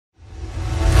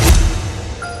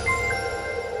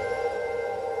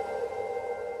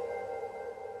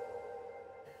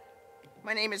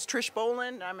My name is Trish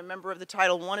Boland. I'm a member of the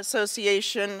Title I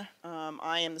Association.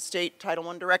 I am the state Title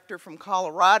I director from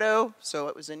Colorado, so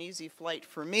it was an easy flight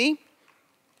for me.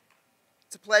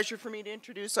 It's a pleasure for me to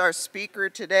introduce our speaker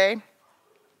today.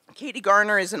 Katie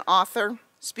Garner is an author,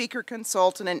 speaker,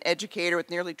 consultant, and educator with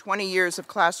nearly 20 years of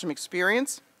classroom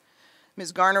experience.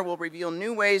 Ms. Garner will reveal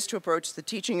new ways to approach the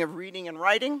teaching of reading and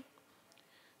writing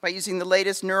by using the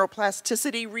latest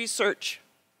neuroplasticity research.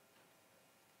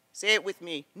 Say it with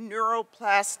me,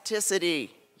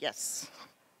 neuroplasticity, yes.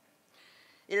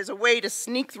 It is a way to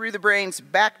sneak through the brain's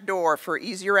back door for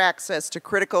easier access to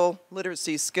critical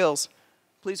literacy skills.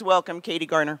 Please welcome Katie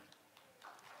Garner.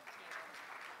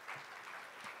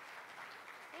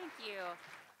 Thank you.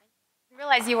 I didn't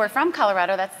realize you were from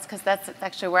Colorado. That's because that's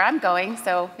actually where I'm going,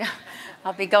 so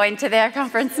I'll be going to their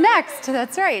conference next.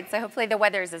 That's right. So hopefully the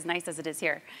weather is as nice as it is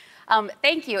here.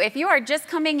 Thank you. If you are just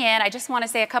coming in, I just want to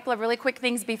say a couple of really quick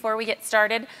things before we get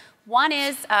started. One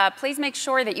is, please make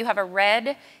sure that you have a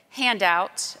red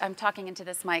handout. I'm talking into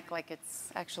this mic like it's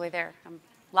actually there. I'm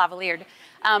lavaliered.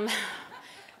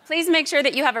 Please make sure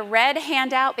that you have a red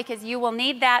handout because you will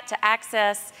need that to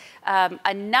access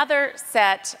another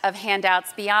set of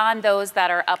handouts beyond those that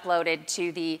are uploaded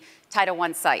to the Title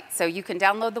I site. So you can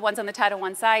download the ones on the Title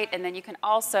I site, and then you can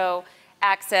also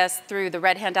access through the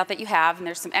red handout that you have, and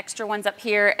there's some extra ones up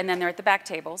here, and then they're at the back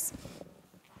tables.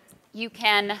 You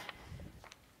can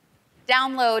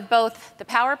download both the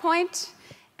PowerPoint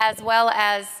as well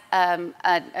as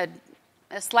a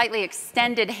slightly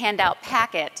extended handout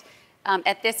packet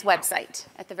at this website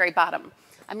at the very bottom.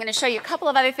 I'm going to show you a couple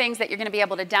of other things that you're going to be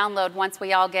able to download once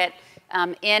we all get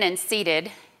in and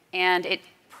seated, and it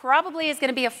probably is going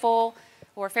to be a full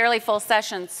or fairly full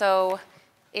session, so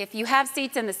if you have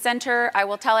seats in the center, I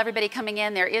will tell everybody coming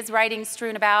in there is writing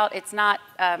strewn about. It's not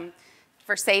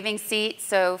for saving seats,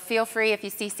 so feel free if you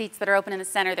see seats that are open in the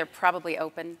center, they're probably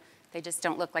open. They just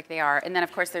don't look like they are. And then,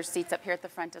 of course, there's seats up here at the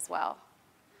front as well.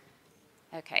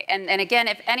 Okay, and again,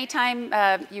 if any time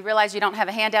you realize you don't have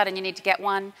a handout and you need to get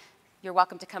one, you're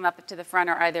welcome to come up to the front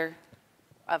or either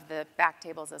of the back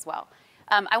tables as well.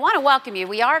 I want to welcome you.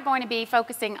 We are going to be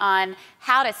focusing on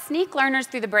how to sneak learners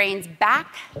through the brain's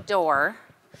back door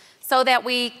so that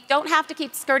we don't have to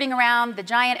keep skirting around the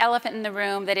giant elephant in the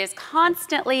room that is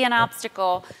constantly an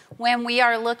obstacle when we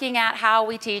are looking at how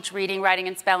we teach reading, writing,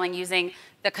 and spelling using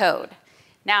the code.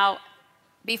 Now,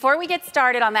 before we get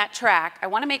started on that track, I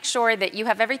want to make sure that you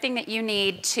have everything that you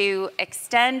need to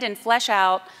extend and flesh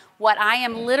out what I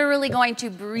am literally going to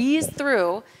breeze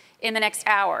through in the next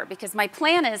hour, because my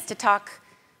plan is to talk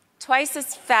twice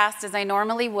as fast as I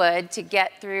normally would to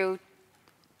get through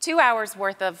 2 hours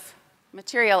worth of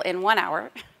material in 1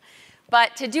 hour,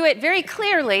 but to do it very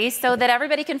clearly so that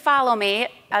everybody can follow me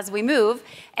as we move,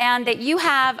 and that you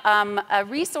have a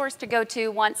resource to go to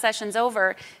once session's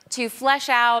over to flesh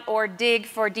out or dig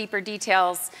for deeper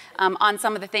details on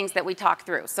some of the things that we talk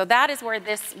through. So that is where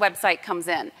this website comes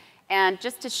in. And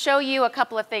just to show you a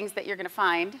couple of things that you're going to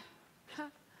find,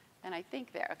 and I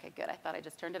think there, okay, good, I thought I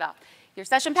just turned it off. Your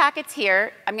session packet's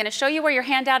here. I'm going to show you where your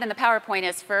handout in the PowerPoint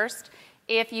is first.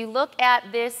 If you look at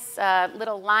this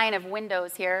little line of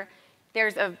windows here,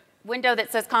 there's a window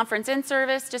that says Conference in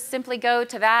Service. Just simply go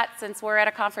to that. Since we're at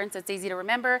a conference, it's easy to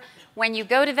remember. When you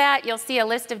go to that, you'll see a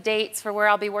list of dates for where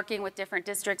I'll be working with different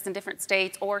districts in different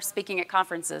states or speaking at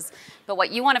conferences. But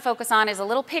what you want to focus on is a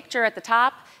little picture at the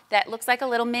top that looks like a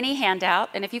little mini handout.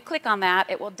 And if you click on that,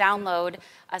 it will download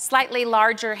a slightly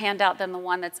larger handout than the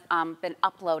one that's been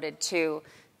uploaded to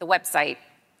the website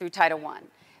through Title I.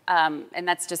 And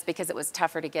that's just because it was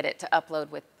tougher to get it to upload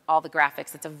with all the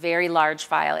graphics. It's a very large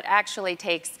file. It actually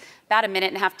takes about 1.5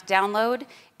 minutes to download,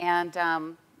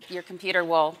 and your computer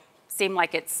will seem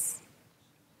like it's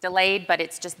delayed, but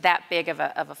it's just that big of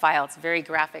a file. It's a very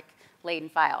graphic-laden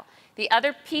file. The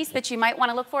other piece that you might want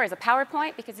to look for is a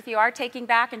PowerPoint, because if you are taking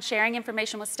back and sharing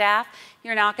information with staff,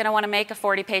 you're not going to want to make a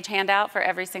 40-page handout for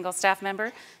every single staff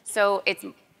member. So it's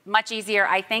much easier,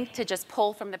 I think, to just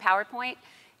pull from the PowerPoint.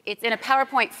 It's in a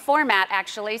PowerPoint format,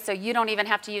 actually, so you don't even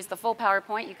have to use the full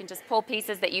PowerPoint. You can just pull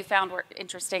pieces that you found were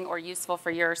interesting or useful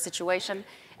for your situation.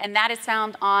 And that is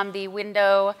found on the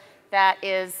window that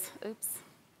is,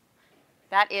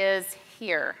 that is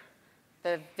here,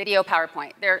 the video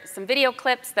PowerPoint. There are some video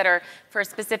clips that are for a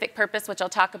specific purpose, which I'll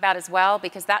talk about as well,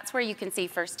 because that's where you can see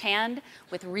firsthand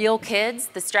with real kids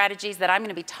the strategies that I'm going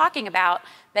to be talking about,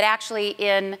 but actually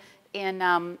in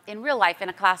real life, in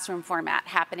a classroom format,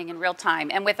 happening in real time,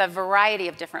 and with a variety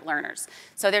of different learners.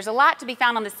 So there's a lot to be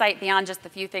found on the site beyond just the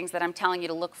few things that I'm telling you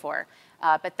to look for.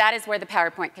 But that is where the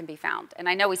PowerPoint can be found. And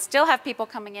I know we still have people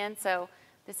coming in, so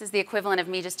this is the equivalent of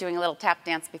me just doing a little tap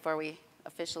dance before we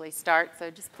officially start, so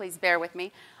just please bear with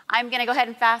me. I'm going to go ahead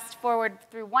and fast forward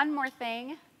through one more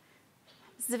thing.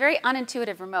 This is a very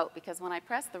unintuitive remote because when I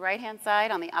press the right-hand side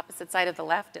on the opposite side of the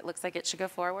left, it looks like it should go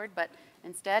forward, but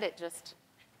instead it just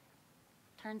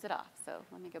turns it off. So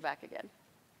let me go back again.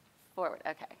 Forward,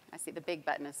 okay. I see the big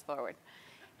button is forward.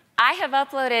 I have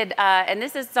uploaded, and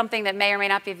this is something that may or may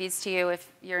not be of use to you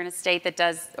if you're in a state that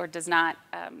does or does not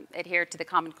adhere to the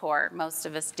Common Core. Most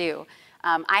of us do.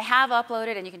 I have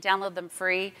uploaded, and you can download them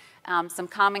free, some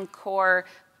Common Core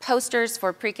posters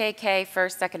for pre-K,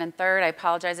 first, second, and third. I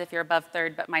apologize if you're above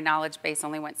third, but my knowledge base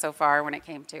only went so far when it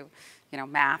came to,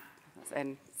 math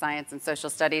and science and social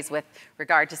studies with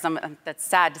regard to some, that's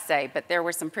sad to say, but there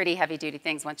were some pretty heavy-duty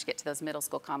things once you get to those middle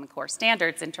school Common Core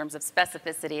standards in terms of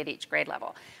specificity at each grade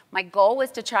level. My goal was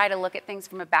to try to look at things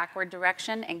from a backward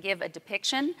direction and give a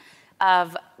depiction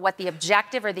of what the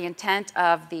objective or the intent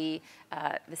of the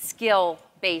skill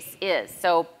base is.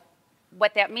 So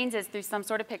what that means is through some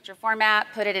sort of picture format,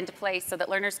 put it into place so that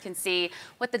learners can see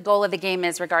what the goal of the game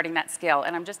is regarding that skill.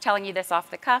 And I'm just telling you this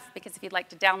off the cuff because if you'd like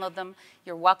to download them,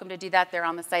 you're welcome to do that. They're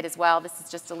on the site as well. This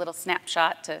is just a little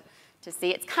snapshot to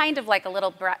see. It's kind of like a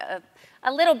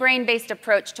little brain-based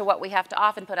approach to what we have to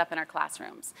often put up in our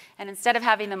classrooms. And instead of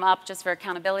having them up just for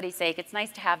accountability's sake, it's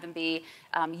nice to have them be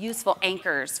useful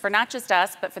anchors for not just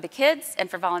us, but for the kids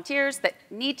and for volunteers that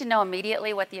need to know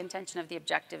immediately what the intention of the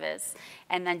objective is,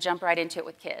 and then jump right into it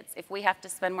with kids. If we have to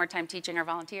spend more time teaching our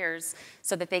volunteers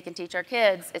so that they can teach our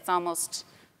kids, it's almost,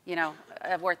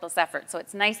 a worthless effort. So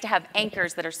it's nice to have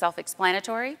anchors that are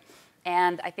self-explanatory.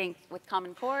 And I think with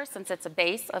Common Core, since it's a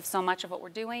base of so much of what we're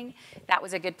doing, that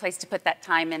was a good place to put that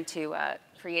time into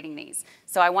creating these.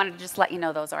 So I wanted to just let you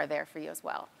know those are there for you as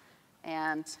well.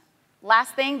 And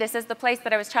last thing, this is the place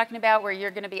that I was talking about where you're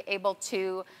going to be able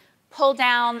to pull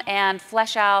down and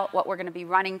flesh out what we're going to be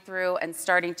running through and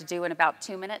starting to do in about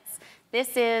 2 minutes.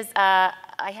 This is, I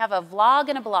have a vlog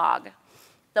and a blog.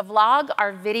 The vlog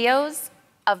are videos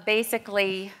of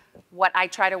basically what I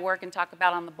try to work and talk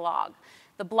about on the blog.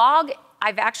 The blog,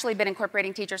 I've actually been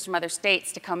incorporating teachers from other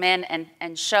states to come in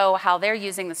and show how they're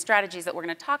using the strategies that we're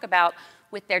going to talk about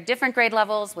with their different grade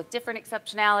levels, with different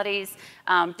exceptionalities,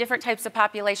 different types of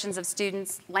populations of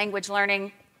students, language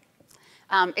learning.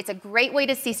 It's a great way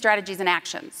to see strategies in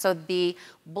action. So the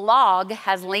blog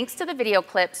has links to the video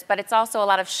clips, but it's also a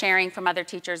lot of sharing from other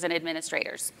teachers and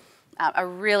administrators. A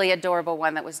really adorable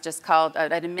one that was just called,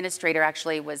 an administrator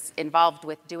actually was involved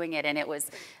with doing it, and it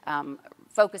was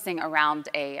focusing around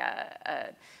a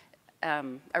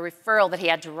referral that he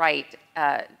had to write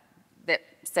that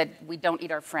said, "We don't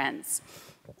eat our friends."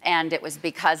 And it was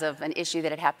because of an issue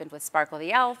that had happened with Sparkle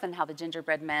the Elf and how the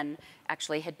gingerbread men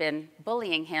actually had been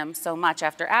bullying him so much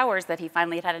after hours that he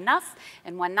finally had enough.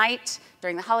 And one night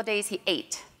during the holidays, he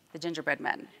ate the gingerbread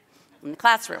men in the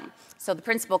classroom. So the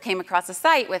principal came across a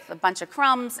site with a bunch of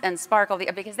crumbs and Sparkle,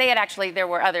 because they had actually, there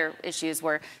were other issues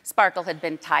where Sparkle had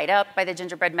been tied up by the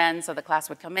gingerbread men, so the class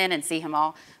would come in and see him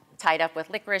all tied up with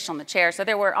licorice on the chair. So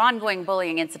there were ongoing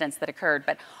bullying incidents that occurred.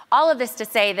 But all of this to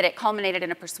say that it culminated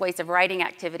in a persuasive writing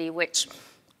activity, which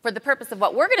for the purpose of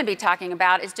what we're going to be talking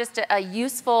about is just a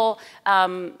useful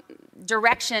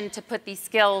direction to put these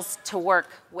skills to work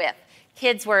with.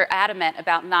 Kids were adamant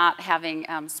about not having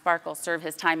Sparkle serve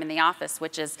his time in the office,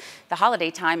 which is the holiday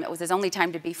time. It was his only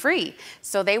time to be free.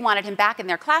 So they wanted him back in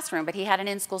their classroom, but he had an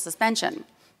in-school suspension.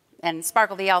 And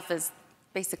Sparkle the Elf is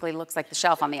basically looks like the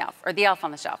shelf on the elf, or the elf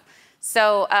on the shelf.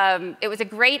 So it was a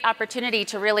great opportunity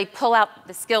to really pull out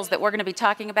the skills that we're going to be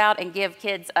talking about and give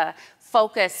kids a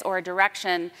focus or a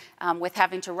direction with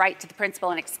having to write to the principal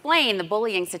and explain the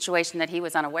bullying situation that he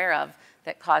was unaware of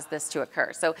that caused this to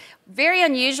occur. So very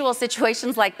unusual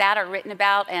situations like that are written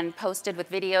about and posted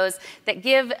with videos that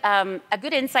give a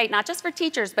good insight, not just for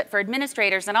teachers, but for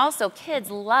administrators, and also kids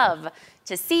love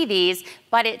to see these,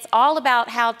 but it's all about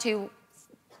how to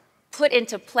put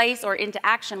into place or into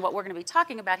action what we're going to be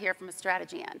talking about here from a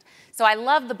strategy end. So I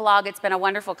love the blog. It's been a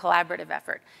wonderful collaborative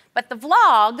effort. But the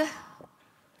vlog,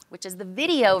 which is the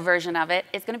video version of it,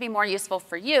 is going to be more useful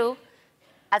for you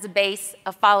as a base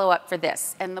of follow-up for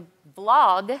this. And the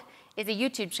blog is a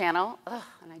YouTube channel. Ugh,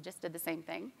 and I just did the same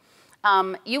thing.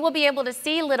 You will be able to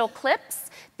see little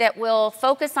clips that will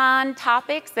focus on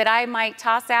topics that I might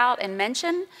toss out and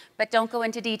mention, but don't go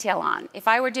into detail on. If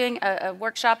I were doing a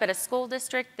workshop at a school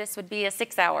district, this would be a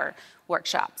 6-hour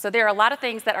workshop. So there are a lot of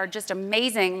things that are just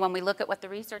amazing when we look at what the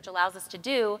research allows us to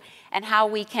do and how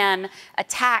we can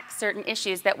attack certain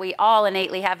issues that we all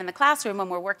innately have in the classroom when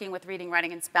we're working with reading,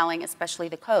 writing, and spelling, especially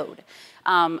the code.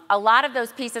 A lot of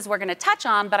those pieces we're going to touch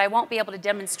on, but I won't be able to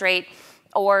demonstrate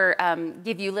or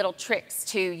give you little tricks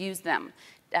to use them.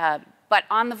 but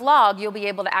on the vlog, you'll be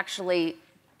able to actually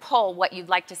pull what you'd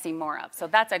like to see more of. So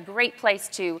that's a great place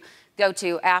to go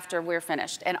to after we're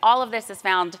finished. And all of this is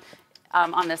found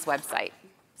on this website.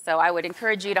 So I would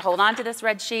encourage you to hold on to this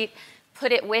red sheet,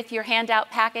 put it with your handout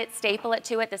packet, staple it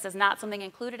to it. This is not something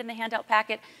included in the handout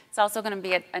packet. It's also going to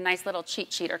be a nice little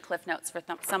cheat sheet or cliff notes for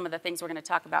some of the things we're going to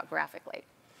talk about graphically.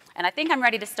 And I think I'm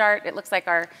ready to start. It looks like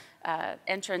our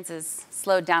entrance is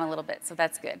slowed down a little bit, so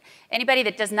that's good. Anybody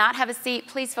that does not have a seat,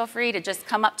 please feel free to just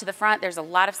come up to the front. There's a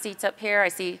lot of seats up here. I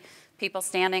see people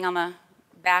standing on the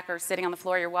back or sitting on the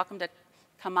floor. You're welcome to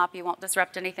come up. You won't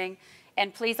disrupt anything.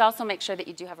 And please also make sure that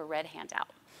you do have a red handout.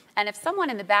 And if someone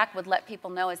in the back would let people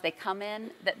know as they come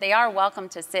in that they are welcome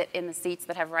to sit in the seats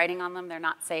that have writing on them, they're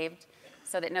not saved,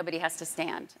 so that nobody has to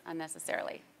stand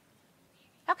unnecessarily.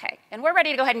 Okay, and we're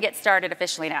ready to go ahead and get started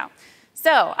officially now.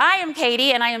 So I am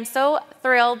Katie, and I am so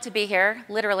thrilled to be here.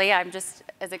 Literally, I'm just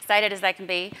as excited as I can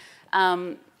be.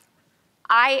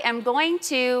 I am going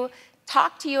to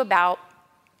talk to you about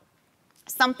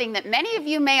something that many of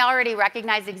you may already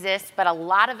recognize exists, but a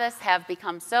lot of us have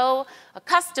become so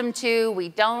accustomed to, we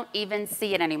don't even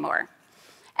see it anymore.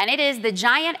 And it is the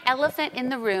giant elephant in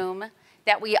the room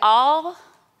that we all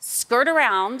skirt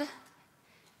around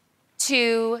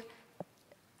to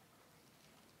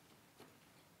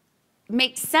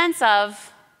make sense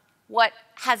of what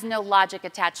has no logic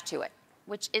attached to it,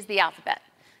 which is the alphabet.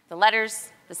 The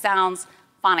letters, the sounds,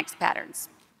 phonics patterns.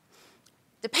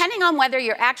 Depending on whether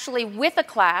you're actually with a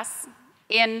class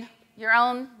in your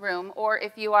own room, or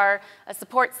if you are a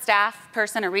support staff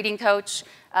person, a reading coach,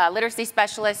 a literacy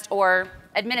specialist, or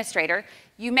administrator,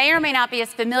 you may or may not be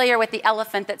as familiar with the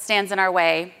elephant that stands in our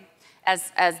way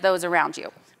as those around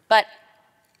you. But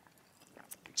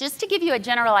just to give you a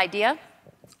general idea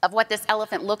of what this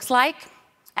elephant looks like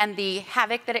and the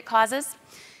havoc that it causes,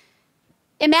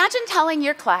 imagine telling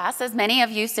your class, as many of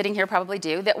you sitting here probably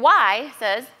do, that Y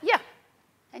says yeah.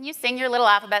 And you sing your little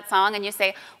alphabet song and you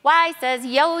say, Y says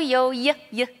yo, yo, yeah,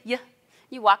 yeah, yeah.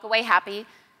 You walk away happy.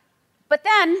 But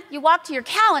then you walk to your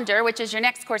calendar, which is your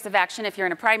next course of action if you're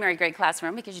in a primary grade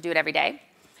classroom, because you do it every day.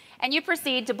 And you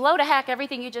proceed to blow to heck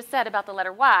everything you just said about the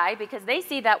letter Y, because they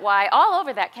see that Y all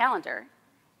over that calendar.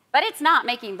 But it's not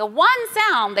making the one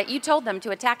sound that you told them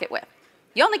to attack it with.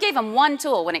 You only gave them one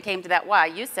tool when it came to that Y.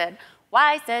 You said,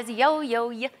 Y says yo, yo,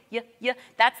 yeah, yeah, yeah.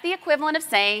 That's the equivalent of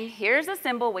saying, here's a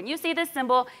symbol. When you see this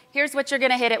symbol, here's what you're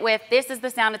going to hit it with. This is the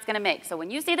sound it's going to make. So when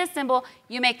you see this symbol,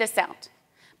 you make this sound.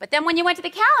 But then when you went to the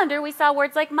calendar, we saw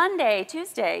words like Monday,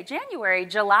 Tuesday, January,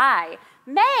 July,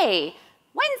 May,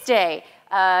 Wednesday.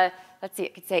 Let's see,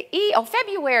 it could say E. Oh,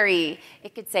 February.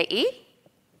 It could say E.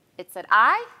 It said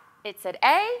I. It said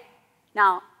A.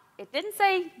 Now, it didn't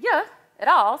say yeah at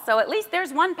all, so at least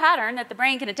there's one pattern that the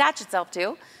brain can attach itself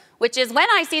to, which is when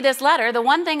I see this letter, the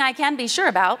one thing I can be sure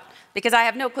about, because I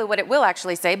have no clue what it will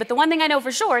actually say, but the one thing I know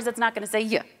for sure is it's not going to say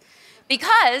yeah.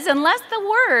 Because unless the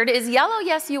word is yellow,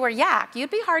 yes, you, or yak,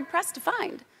 you'd be hard-pressed to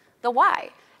find the Y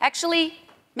actually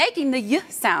making the y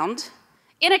sound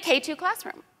in a K2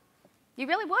 classroom. You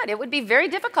really would. It would be very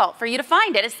difficult for you to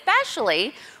find it,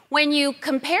 especially when you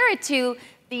compare it to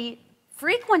the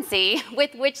frequency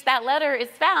with which that letter is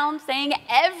found saying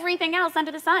everything else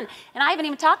under the sun. And I haven't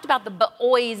even talked about the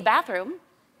boys' bathroom.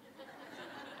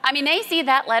 I mean, they see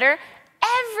that letter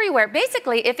everywhere.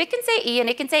 Basically, if it can say E, and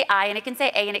it can say I, and it can say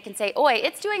A, and it can say oi,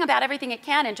 it's doing about everything it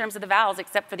can in terms of the vowels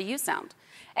except for the U sound.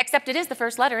 Except it is the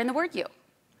first letter in the word you.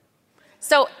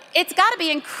 So it's got to be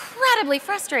incredibly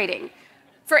frustrating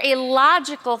for a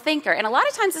logical thinker. And a lot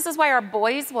of times this is why our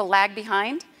boys will lag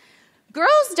behind.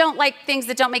 Girls don't like things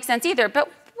that don't make sense either, but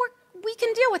we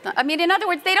can deal with them. I mean, in other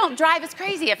words, they don't drive us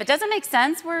crazy. If it doesn't make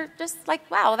sense, we're just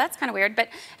like, wow, that's kind of weird. But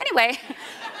anyway,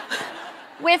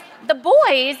 with the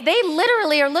boys, they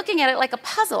literally are looking at it like a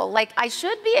puzzle. Like, I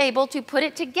should be able to put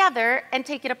it together and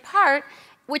take it apart,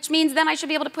 which means then I should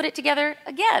be able to put it together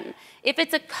again. If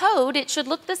it's a code, it should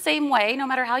look the same way, no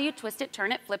matter how you twist it,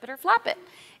 turn it, flip it, or flop it.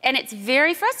 And it's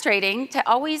very frustrating to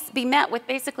always be met with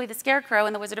basically the Scarecrow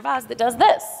in The Wizard of Oz that does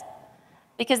this.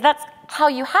 Because that's how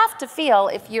you have to feel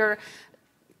if you're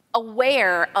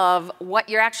aware of what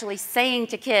you're actually saying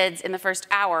to kids in the first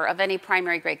hour of any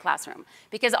primary grade classroom.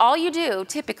 Because all you do,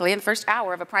 typically, in the first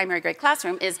hour of a primary grade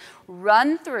classroom is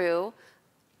run through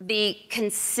the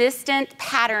consistent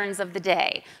patterns of the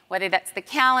day, whether that's the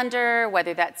calendar,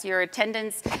 whether that's your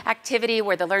attendance activity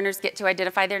where the learners get to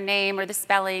identify their name or the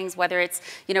spellings, whether it's,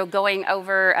 you know, going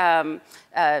over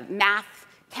math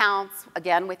counts,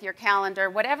 again, with your calendar,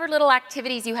 whatever little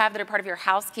activities you have that are part of your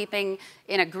housekeeping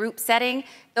in a group setting,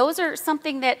 those are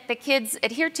something that the kids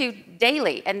adhere to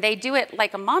daily, and they do it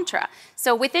like a mantra.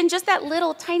 So within just that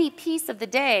little tiny piece of the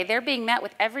day, they're being met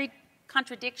with every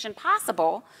contradiction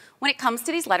possible when it comes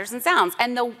to these letters and sounds.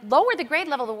 And the lower the grade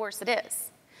level, the worse it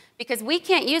is. Because we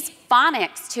can't use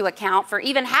phonics to account for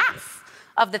even half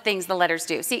of the things the letters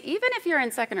do. See, even if you're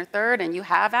in second or third and you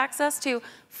have access to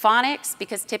phonics,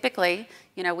 because typically,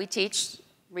 you know, we teach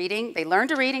reading, they learn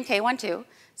to read in K1, 2,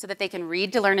 so that they can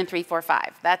read to learn in 3, 4,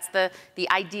 5. That's the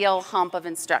ideal hump of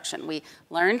instruction. We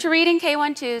learn to read in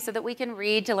K1, 2 so that we can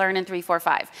read to learn in 3, 4,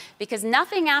 5. Because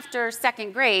nothing after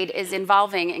second grade is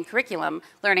involving in curriculum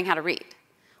learning how to read.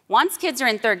 Once kids are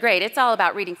in third grade, it's all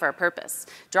about reading for a purpose,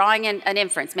 drawing an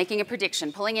inference, making a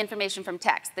prediction, pulling information from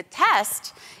text. The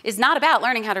test is not about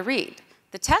learning how to read.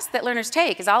 The test that learners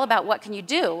take is all about what can you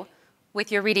do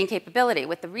with your reading capability.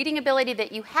 With the reading ability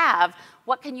that you have,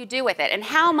 what can you do with it? And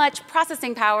how much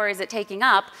processing power is it taking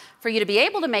up for you to be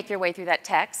able to make your way through that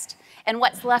text? And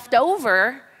what's left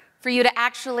over for you to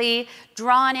actually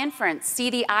draw an inference, see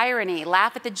the irony,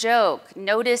 laugh at the joke,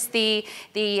 notice the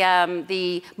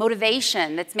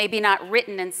motivation that's maybe not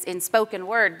written in spoken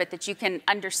word, but that you can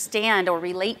understand or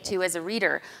relate to as a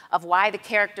reader of why the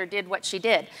character did what she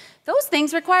did. Those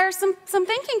things require some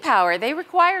thinking power. They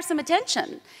require some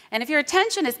attention. And if your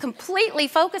attention is completely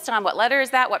focused on what letter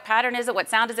is that, what pattern is it, what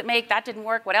sound does it make, that didn't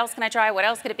work, what else can I try, what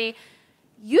else could it be?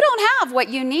 You don't have what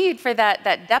you need for that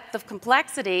depth of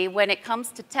complexity when it comes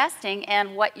to testing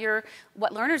and what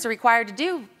learners are required to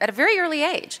do at a very early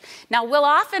age. Now, we'll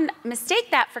often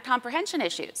mistake that for comprehension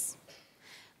issues.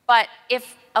 But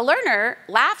if a learner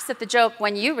laughs at the joke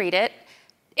when you read it,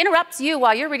 interrupts you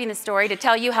while you're reading the story to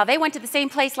tell you how they went to the same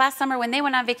place last summer when they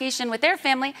went on vacation with their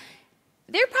family,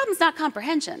 their problem's not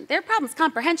comprehension. Their problem's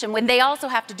comprehension when they also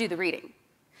have to do the reading.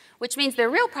 Which means their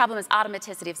real problem is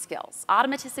automaticity of skills,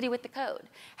 automaticity with the code.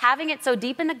 Having it so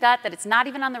deep in the gut that it's not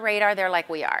even on the radar, they're like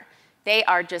we are. They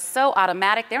are just so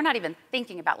automatic, they're not even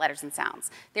thinking about letters and sounds.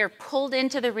 They're pulled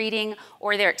into the reading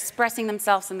or they're expressing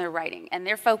themselves in their writing. And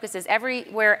their focus is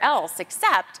everywhere else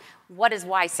except what does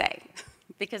Y say?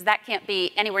 Because that can't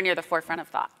be anywhere near the forefront of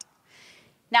thought.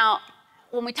 Now,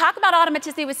 when we talk about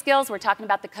automaticity with skills, we're talking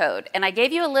about the code. And I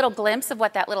gave you a little glimpse of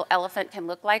what that little elephant can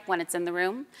look like when it's in the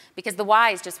room, because the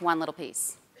Y is just one little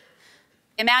piece.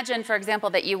 Imagine, for example,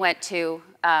 that you went to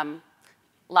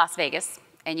Las Vegas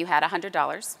and you had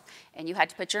 $100 and you had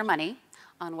to put your money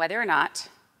on whether or not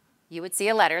you would see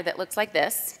a letter that looks like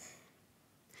this,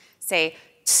 say,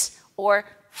 ts, or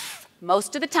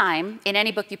most of the time in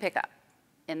any book you pick up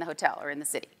in the hotel or in the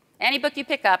city. Any book you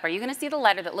pick up, are you going to see the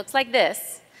letter that looks like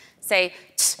this, say,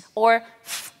 ts, or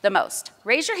the most?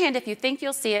 Raise your hand if you think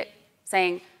you'll see it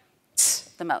saying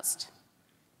ts, the most.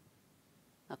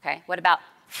 Okay, what about?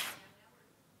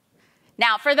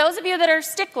 Now, for those of you that are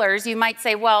sticklers, you might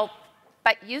say, well,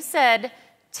 but you said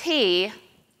T,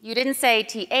 you didn't say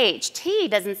TH. T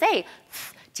doesn't say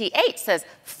TH, says,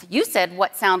 you said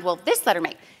what sound will this letter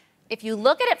make? If you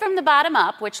look at it from the bottom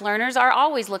up, which learners are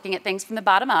always looking at things from the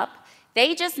bottom up,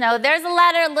 they just know there's a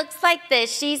letter looks like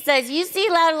this. She says, you see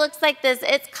a letter looks like this.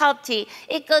 It's called T.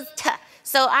 It goes T.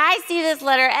 So I see this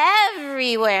letter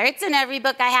everywhere. It's in every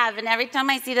book I have. And every time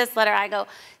I see this letter, I go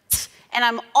T. And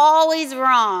I'm always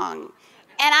wrong.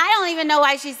 And I don't even know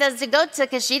why she says to go to,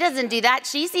 because she doesn't do that.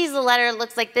 She sees the letter, it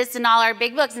looks like this in all our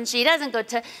big books, and she doesn't go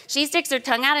to. She sticks her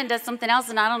tongue out and does something else,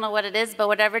 and I don't know what it is, but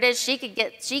whatever it is, she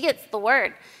gets the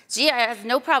word. She has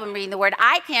no problem reading the word.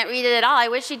 I can't read it at all. I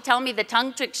wish she'd tell me the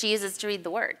tongue trick she uses to read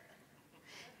the word.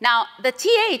 Now, the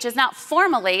TH is not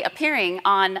formally appearing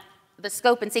on the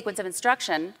scope and sequence of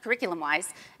instruction, curriculum-wise,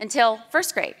 until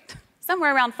first grade,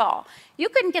 somewhere around fall. You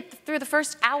couldn't get through the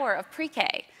first hour of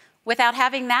pre-K without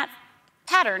having that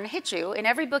pattern hit you in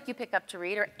every book you pick up to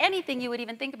read or anything you would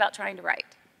even think about trying to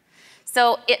write.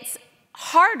 So it's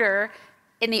harder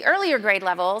in the earlier grade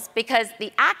levels because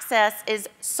the access is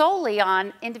solely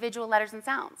on individual letters and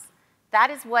sounds. That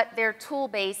is what their tool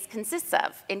base consists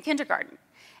of in kindergarten.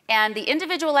 And the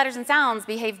individual letters and sounds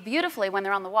behave beautifully when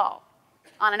they're on the wall,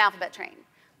 on an alphabet train.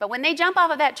 But when they jump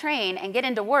off of that train and get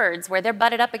into words where they're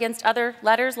butted up against other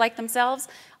letters like themselves,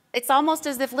 it's almost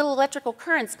as if little electrical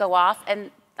currents go off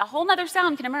and a whole nother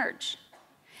sound can emerge.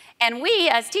 And we,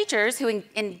 as teachers, who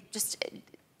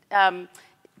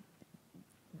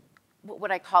what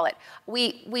would I call it?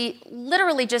 We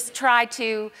literally just try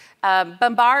to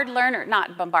bombard learners,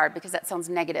 not bombard because that sounds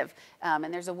negative,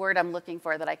 and there's a word I'm looking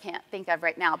for that I can't think of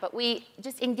right now, but we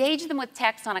just engage them with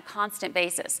text on a constant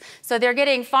basis. So they're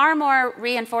getting far more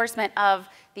reinforcement of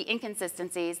the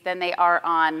inconsistencies than they are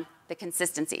on the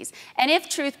consistencies. And if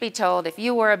truth be told, if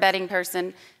you were a betting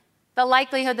person, the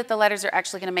likelihood that the letters are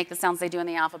actually going to make the sounds they do in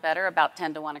the alphabet are about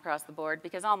 10 to 1 across the board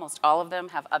because almost all of them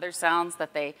have other sounds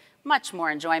that they much more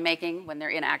enjoy making when they're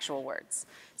in actual words.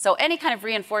 So any kind of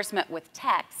reinforcement with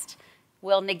text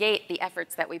will negate the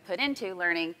efforts that we put into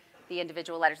learning the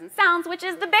individual letters and sounds, which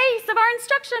is the base of our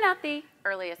instruction at the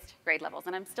earliest grade levels.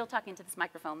 And I'm still talking to this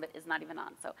microphone that is not even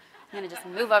on, so I'm going to just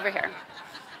move over here.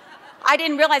 I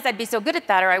didn't realize I'd be so good at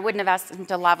that, or I wouldn't have asked him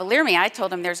to lavalier me. I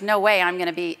told him there's no way I'm going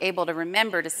to be able to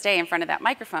remember to stay in front of that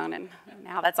microphone, and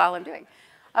now that's all I'm doing.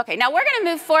 Okay, now we're going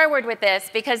to move forward with this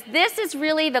because this is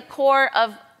really the core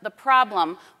of the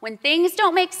problem. When things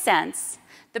don't make sense,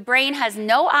 the brain has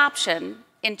no option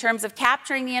in terms of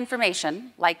capturing the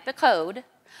information, like the code,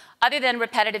 other than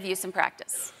repetitive use and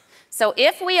practice. So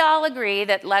if we all agree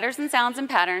that letters and sounds and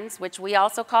patterns, which we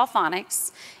also call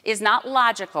phonics, is not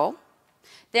logical,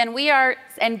 then we are,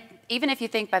 and even if you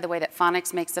think, by the way, that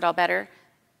phonics makes it all better,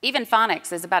 even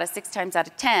phonics is about a 6 times out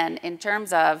of 10 in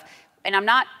terms of, and I'm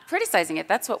not criticizing it,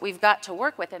 that's what we've got to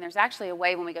work with, and there's actually a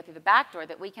way when we go through the back door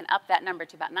that we can up that number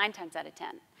to about 9 times out of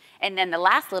 10. And then the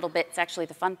last little bit is actually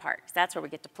the fun part, because that's where we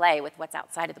get to play with what's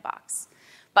outside of the box.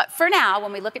 But for now,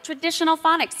 when we look at traditional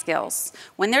phonics skills,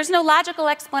 when there's no logical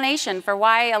explanation for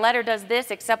why a letter does this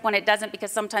except when it doesn't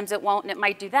because sometimes it won't and it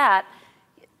might do that,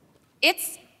 it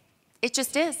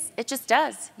just is. It just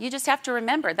does. You just have to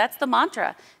remember that's the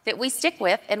mantra that we stick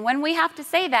with. And when we have to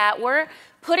say that, we're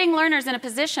putting learners in a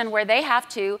position where they have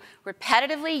to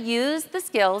repetitively use the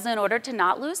skills in order to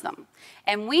not lose them.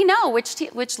 And we know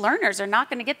which learners are not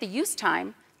going to get the use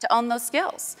time to own those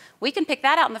skills. We can pick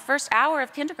that out in the first hour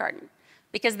of kindergarten.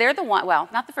 Because they're the one, well,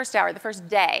 not the first hour, the first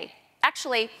day.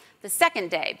 Actually, the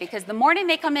second day, because the morning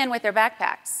they come in with their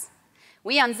backpacks,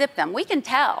 we unzip them. We can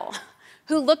tell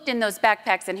who looked in those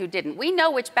backpacks and who didn't. We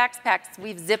know which backpacks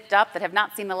we've zipped up that have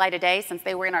not seen the light of day since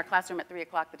they were in our classroom at 3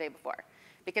 o'clock the day before.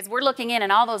 Because we're looking in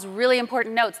and all those really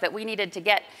important notes that we needed to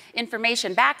get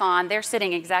information back on, they're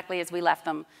sitting exactly as we left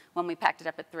them when we packed it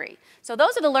up at 3. So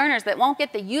those are the learners that won't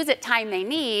get the use it time they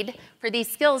need for these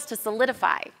skills to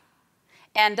solidify.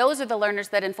 And those are the learners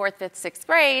that in 4th, 5th, 6th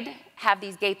grade have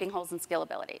these gaping holes in skill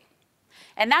ability.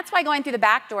 And that's why going through the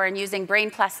back door and using brain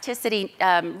plasticity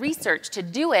research to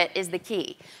do it is the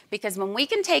key. Because when we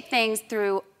can take things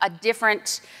through a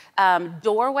different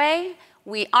doorway,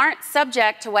 we aren't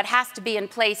subject to what has to be in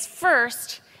place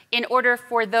first in order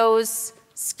for those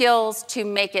skills to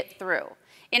make it through.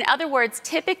 In other words,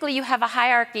 typically you have a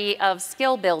hierarchy of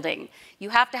skill building.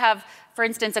 You have to have, for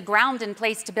instance, a ground in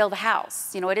place to build a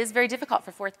house. You know, it is very difficult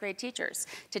for 4th grade teachers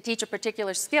to teach a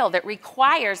particular skill that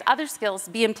requires other skills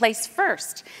to be in place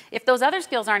first. If those other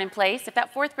skills aren't in place, if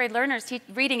that 4th grade learner is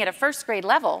reading at a 1st grade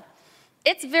level,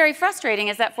 it's very frustrating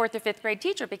as that 4th or 5th grade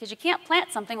teacher because you can't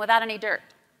plant something without any dirt.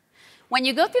 When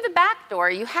you go through the back door,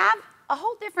 you have a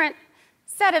whole different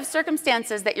set of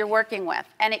circumstances that you're working with,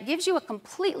 and it gives you a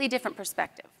completely different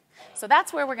perspective. So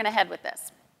that's where we're going to head with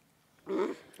this.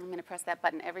 I'm going to press that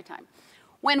button every time.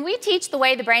 When we teach the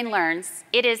way the brain learns,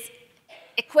 it is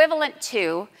equivalent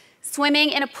to swimming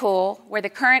in a pool where the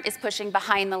current is pushing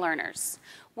behind the learners,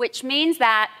 which means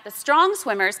that the strong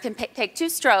swimmers can take 2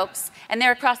 strokes and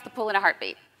they're across the pool in a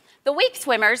heartbeat. The weak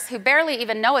swimmers, who barely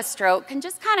even know a stroke, can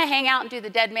just kind of hang out and do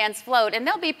the dead man's float, and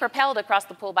they'll be propelled across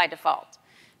the pool by default.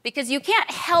 Because you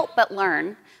can't help but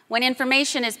learn when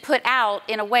information is put out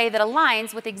in a way that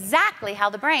aligns with exactly how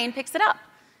the brain picks it up.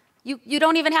 You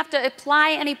don't even have to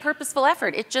apply any purposeful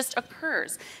effort. It just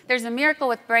occurs. There's a miracle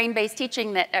with brain-based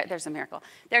teaching that, there's a miracle.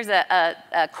 There's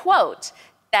a quote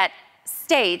that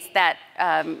states that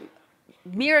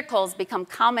miracles become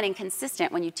common and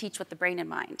consistent when you teach with the brain in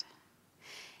mind.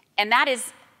 And that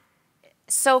is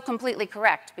so completely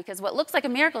correct, because what looks like a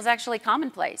miracle is actually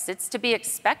commonplace. It's to be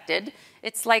expected.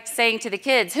 It's like saying to the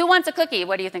kids, who wants a cookie?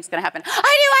 What do you think is going to happen?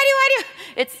 I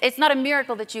do. It's not a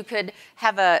miracle that you could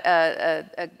have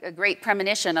a great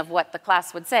premonition of what the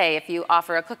class would say if you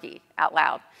offer a cookie out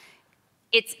loud.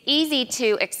 It's easy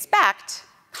to expect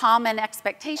common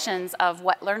expectations of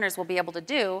what learners will be able to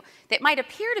do that might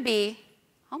appear to be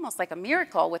almost like a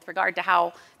miracle with regard to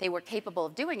how they were capable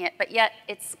of doing it, but yet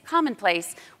it's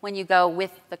commonplace when you go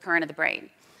with the current of the brain.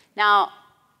 Now,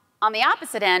 on the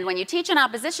opposite end, when you teach in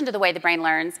opposition to the way the brain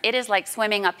learns, it is like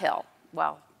swimming uphill.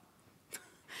 Well,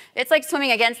 it's like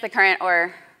swimming against the current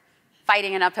or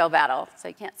fighting an uphill battle, so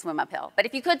you can't swim uphill. But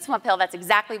if you could swim uphill, that's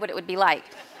exactly what it would be like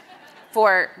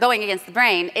for going against the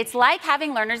brain. It's like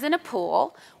having learners in a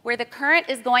pool where the current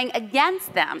is going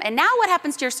against them. And now what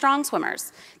happens to your strong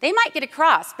swimmers? They might get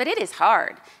across, but it is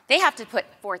hard. They have to put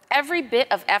forth every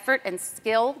bit of effort and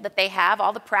skill that they have.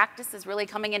 All the practice is really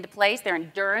coming into place. Their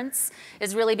endurance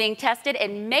is really being tested.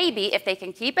 And maybe if they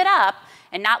can keep it up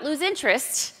and not lose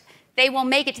interest, they will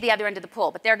make it to the other end of the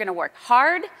pool. But they're going to work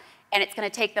hard, and it's going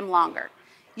to take them longer.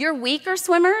 Your weaker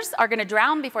swimmers are going to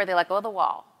drown before they let go of the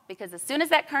wall. because as soon as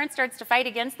that current starts to fight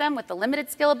against them with the limited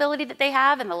skill ability that they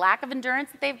have and the lack of endurance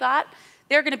that they've got,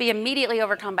 they're going to be immediately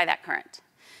overcome by that current.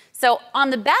 So on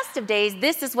the best of days,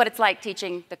 this is what it's like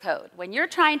teaching the code. When you're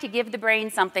trying to give the brain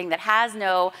something that has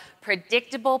no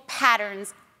predictable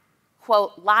patterns,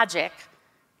 quote, logic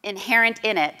inherent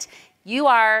in it, you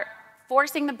are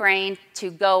forcing the brain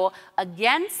to go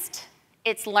against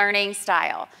its learning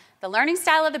style. The learning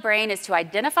style of the brain is to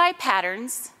identify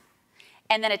patterns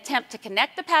and then attempt to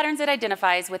connect the patterns it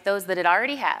identifies with those that it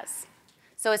already has,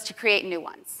 so as to create new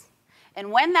ones.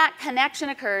 And when that connection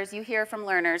occurs, you hear from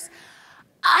learners,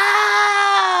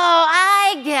 oh,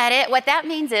 I get it. What that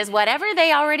means is whatever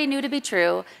they already knew to be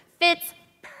true fits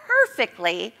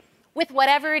perfectly with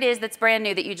whatever it is that's brand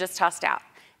new that you just tossed out.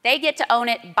 They get to own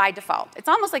it by default. It's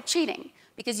almost like cheating,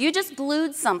 because you just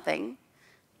glued something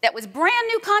that was brand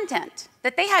new content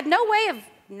that they had no way of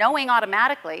knowing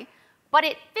automatically, but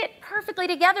it fit perfectly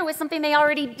together with something they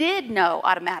already did know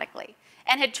automatically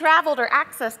and had traveled or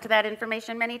accessed to that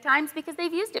information many times because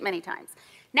they've used it many times.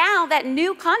 Now that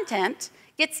new content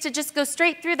gets to just go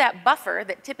straight through that buffer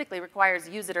that typically requires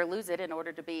use it or lose it in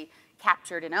order to be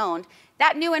captured and owned.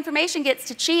 That new information gets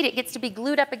to cheat. It gets to be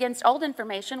glued up against old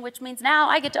information, which means now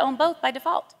I get to own both by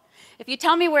default. If you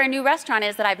tell me where a new restaurant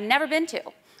is that I've never been to,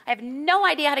 I have no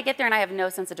idea how to get there and I have no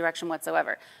sense of direction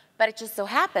whatsoever. But it just so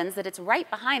happens that it's right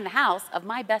behind the house of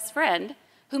my best friend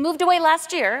who moved away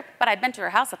last year, but I've been to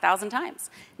her house 1,000 times.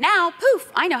 Now,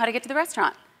 poof, I know how to get to the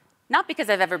restaurant. Not because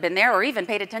I've ever been there or even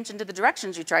paid attention to the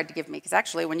directions you tried to give me, because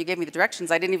actually when you gave me the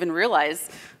directions, I didn't even realize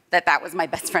that that was my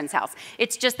best friend's house.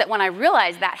 It's just that when I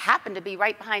realized that happened to be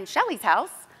right behind Shelley's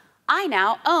house, I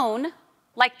now own,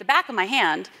 like the back of my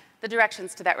hand, the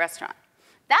directions to that restaurant.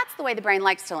 That's the way the brain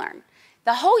likes to learn.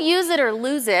 The whole use it or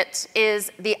lose it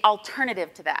is the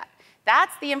alternative to that.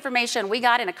 That's the information we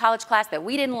got in a college class that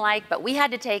we didn't like, but we had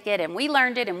to take it, and we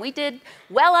learned it, and we did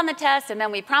well on the test, and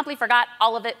then we promptly forgot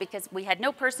all of it because we had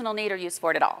no personal need or use for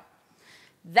it at all.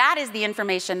 That is the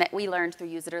information that we learned through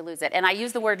use it or lose it. And I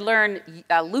use the word learn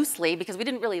loosely because we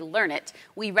didn't really learn it.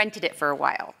 We rented it for a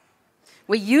while.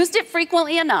 We used it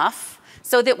frequently enough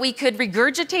so that we could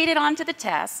regurgitate it onto the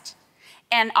test.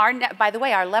 And by the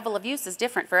way, our level of use is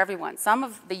different for everyone. Some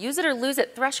of the use it or lose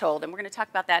it threshold, and we're going to talk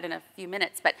about that in a few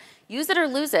minutes, but use it or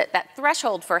lose it, that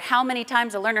threshold for how many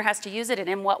times a learner has to use it and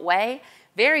in what way,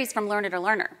 varies from learner to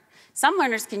learner. Some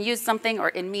learners can use something, or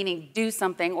in meaning do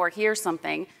something or hear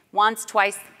something, once,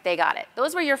 twice, they got it.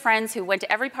 Those were your friends who went to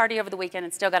every party over the weekend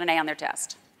and still got an A on their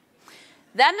test.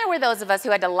 Then there were those of us who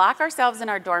had to lock ourselves in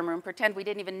our dorm room, pretend we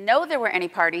didn't even know there were any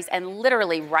parties, and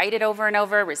literally write it over and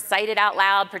over, recite it out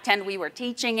loud, pretend we were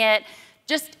teaching it.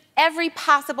 Just every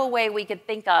possible way we could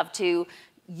think of to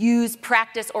use,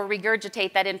 practice, or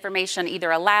regurgitate that information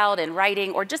either aloud in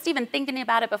writing or just even thinking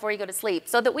about it before you go to sleep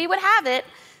so that we would have it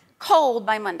cold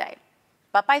by Monday.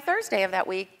 But by Thursday of that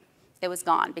week, it was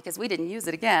gone because we didn't use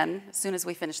it again as soon as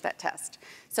we finished that test.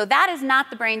 So that is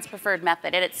not the brain's preferred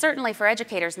method, and it's certainly for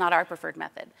educators not our preferred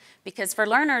method, because for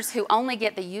learners who only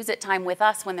get the use it time with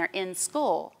us when they're in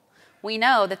school, we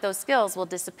know that those skills will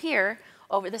disappear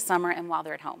over the summer and while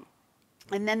they're at home.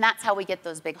 And then that's how we get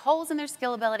those big holes in their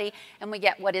skill ability, and we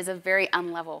get what is a very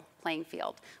unlevel playing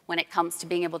field when it comes to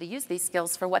being able to use these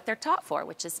skills for what they're taught for,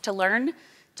 which is to learn,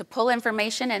 to pull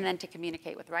information, and then to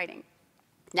communicate with writing.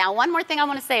 Now, one more thing I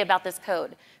want to say about this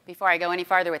code before I go any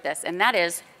farther with this, and that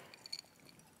is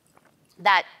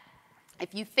that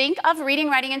if you think of reading,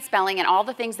 writing, and spelling and all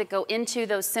the things that go into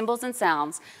those symbols and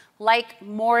sounds like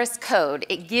Morse code,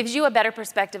 it gives you a better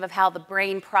perspective of how the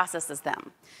brain processes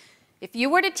them. If you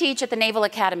were to teach at the Naval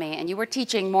Academy and you were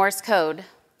teaching Morse code,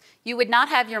 you would not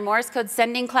have your Morse code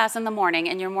sending class in the morning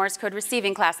and your Morse code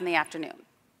receiving class in the afternoon,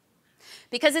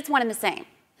 because it's one and the same.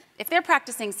 If they're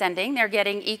practicing sending, they're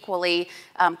getting equally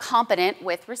competent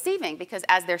with receiving, because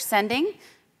as they're sending,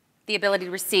 the ability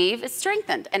to receive is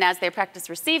strengthened. And as they practice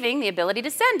receiving, the ability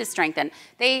to send is strengthened.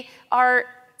 They are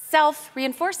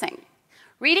self-reinforcing.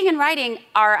 Reading and writing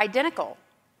are identical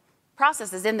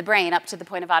processes in the brain up to the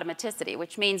point of automaticity,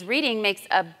 which means reading makes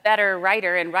a better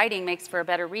writer and writing makes for a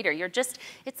better reader.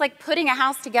 It's like putting a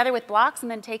house together with blocks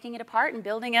and then taking it apart and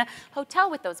building a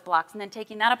hotel with those blocks and then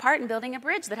taking that apart and building a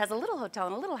bridge that has a little hotel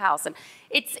and a little house. And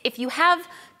if you have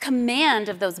command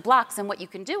of those blocks and what you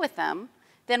can do with them,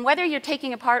 then whether you're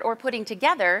taking apart or putting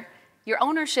together, your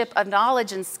ownership of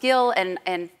knowledge and skill and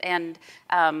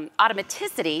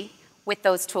automaticity with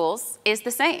those tools is the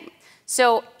same.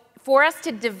 So for us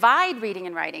to divide reading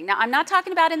and writing. Now, I'm not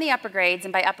talking about in the upper grades,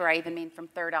 and by upper I even mean from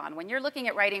 3rd on. When you're looking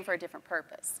at writing for a different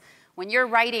purpose, when you're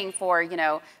writing for,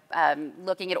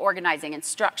 looking at organizing and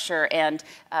structure and,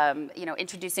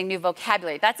 introducing new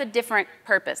vocabulary, that's a different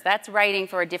purpose. That's writing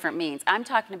for a different means. I'm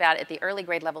talking about at the early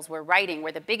grade levels where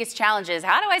the biggest challenge is,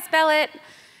 how do I spell it?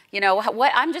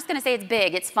 I'm just going to say it's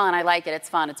big, it's fun, I like it, it's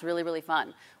fun, it's really, really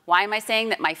fun. Why am I saying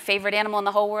that my favorite animal in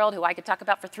the whole world, who I could talk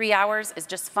about for 3 hours, is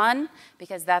just fun?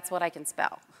 Because that's what I can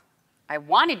spell. I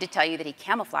wanted to tell you that he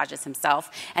camouflages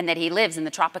himself and that he lives in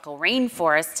the tropical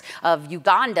rainforest of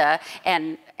Uganda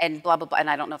and blah, blah, blah. And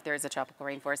I don't know if there is a tropical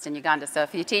rainforest in Uganda. So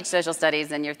if you teach social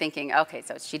studies and you're thinking, okay,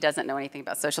 so she doesn't know anything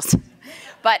about social studies.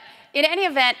 But in any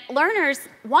event, learners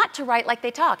want to write like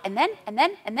they talk. And then,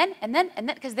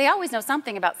 because they always know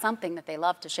something about something that they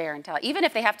love to share and tell, even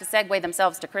if they have to segue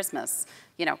themselves to Christmas,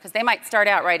 because they might start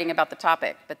out writing about the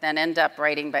topic, but then end up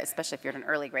writing, especially if you're at an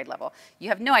early grade level. You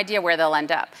have no idea where they'll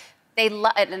end up.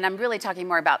 And I'm really talking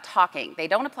more about talking. They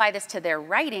don't apply this to their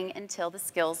writing until the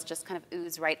skills just kind of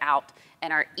ooze right out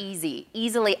and are easily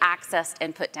accessed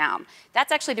and put down.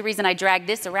 That's actually the reason I drag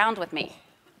this around with me,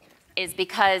 is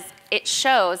because it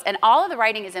shows, and all of the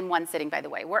writing is in one sitting, by the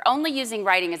way. We're only using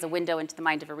writing as a window into the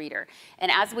mind of a reader.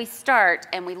 And as we start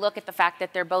and we look at the fact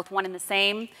that they're both one and the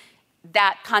same,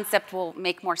 that concept will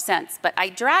make more sense. But I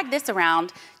drag this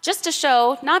around just to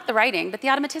show not the writing, but the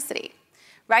automaticity.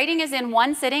 Writing is in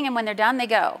one sitting, and when they're done, they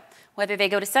go. Whether they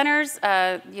go to centers,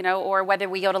 or whether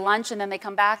we go to lunch and then they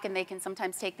come back and they can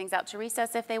sometimes take things out to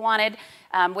recess if they wanted,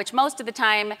 which most of the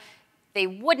time they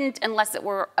wouldn't unless it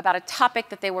were about a topic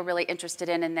that they were really interested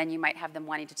in, and then you might have them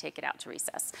wanting to take it out to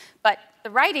recess. But the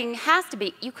writing has to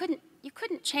be, you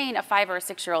couldn't chain a 5 or a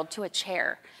 6-year-old to a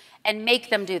chair and make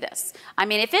them do this. I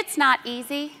mean, if it's not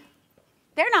easy,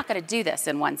 they're not going to do this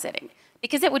in one sitting,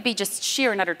 because it would be just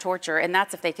sheer and utter torture, and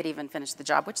that's if they could even finish the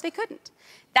job, which they couldn't.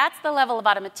 That's the level of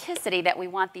automaticity that we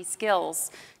want these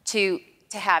skills to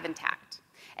have intact.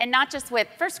 And not just with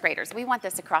first graders, we want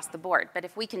this across the board. But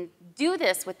if we can do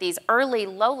this with these early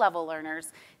low-level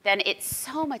learners, then it's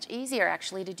so much easier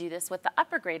actually to do this with the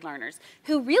upper grade learners,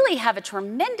 who really have a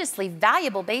tremendously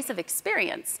valuable base of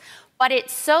experience, but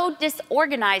it's so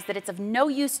disorganized that it's of no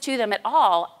use to them at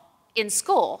all in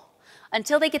school,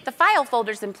 until they get the file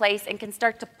folders in place and can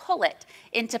start to pull it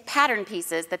into pattern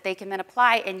pieces that they can then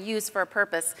apply and use for a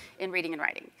purpose in reading and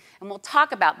writing. And we'll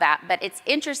talk about that, but it's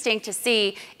interesting to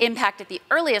see impact at the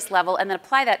earliest level and then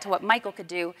apply that to what Michael could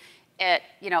do at,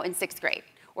 in 6th grade,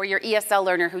 or your ESL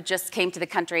learner who just came to the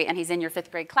country and he's in your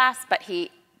 5th grade class, but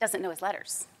he doesn't know his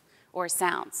letters or his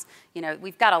sounds.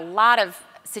 We've got a lot of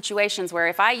situations where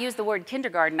if I use the word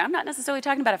kindergarten, I'm not necessarily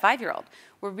talking about a 5-year-old.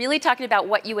 We're really talking about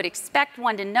what you would expect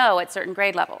one to know at certain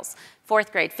grade levels,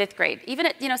 4th grade, 5th grade, even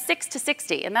at 6 to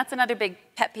 60. And that's another big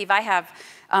pet peeve I have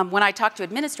when I talk to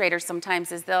administrators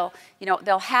sometimes, is they'll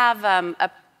have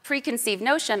a preconceived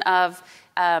notion of,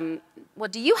 well,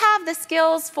 do you have the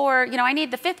skills for, I need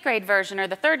the 5th grade version or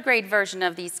the 3rd grade version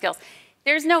of these skills.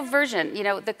 There's no version.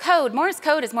 The code, Morse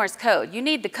code is Morse code. You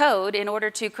need the code in order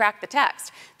to crack the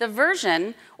text. The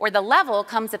version or the level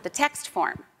comes at the text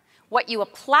form. What you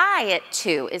apply it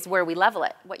to is where we level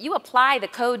it. What you apply the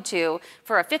code to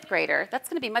for a 5th grader, that's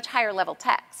going to be much higher level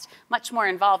text, much more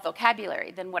involved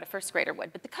vocabulary than what a 1st grader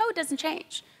would. But the code doesn't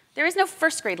change. There is no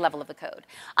 1st grade level of the code,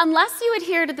 unless you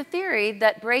adhere to the theory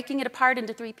that breaking it apart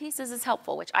into 3 pieces is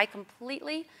helpful, which I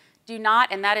completely do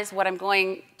not, and that is what I'm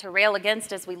going to rail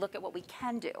against as we look at what we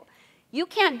can do. You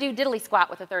can't do diddly squat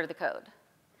with 1/3 of the code.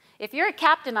 If you're a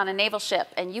captain on a naval ship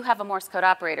and you have a Morse code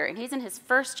operator and he's in his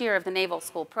 1st year of the naval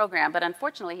school program, but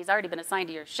unfortunately he's already been assigned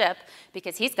to your ship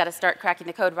because he's got to start cracking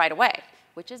the code right away,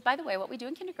 which is, by the way, what we do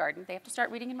in kindergarten. They have to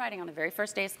start reading and writing on the very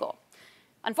first day of school.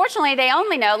 Unfortunately, they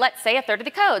only know, let's say, 1/3 of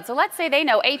the code. So let's say they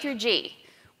know A through G.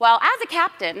 Well, as a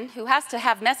captain who has to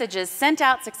have messages sent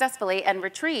out successfully and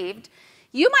retrieved,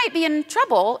 you might be in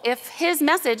trouble if his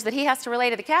message that he has to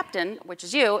relay to the captain, which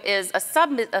is you, is a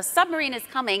submarine is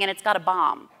coming and it's got a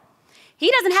bomb. He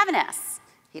doesn't have an S.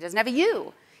 He doesn't have a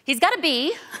U. He's got a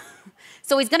B.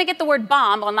 So he's going to get the word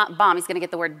bomb. Well, not bomb. He's going to get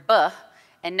the word B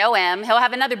and no M. He'll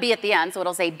have another B at the end, so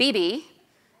it'll say BB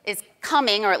is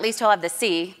coming, or at least he'll have the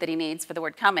C that he needs for the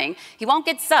word coming. He won't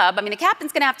get sub. I mean, the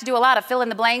captain's going to have to do a lot of fill in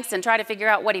the blanks and try to figure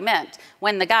out what he meant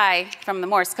when the guy from the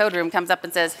Morse code room comes up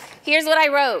and says, here's what I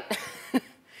wrote.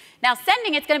 Now,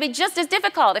 sending it's going to be just as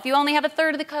difficult if you only have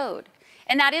 1/3 of the code.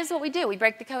 And that is what we do. We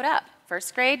break the code up.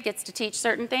 1st grade gets to teach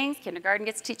certain things. Kindergarten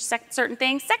gets to teach certain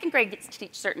things. 2nd grade gets to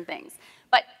teach certain things.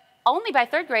 But only by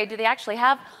 3rd grade do they actually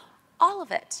have all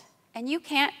of it. And you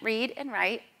can't read and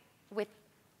write with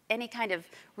any kind of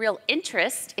real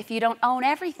interest if you don't own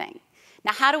everything.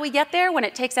 Now, how do we get there when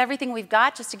it takes everything we've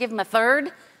got just to give them a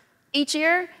third each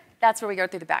year? That's where we go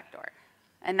through the back door.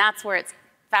 And that's where it's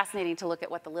fascinating to look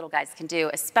at what the little guys can do,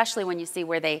 especially when you see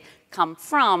where they come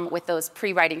from with those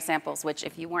pre-writing samples, which,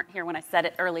 if you weren't here when I said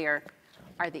it earlier,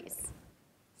 are these.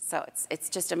 So it's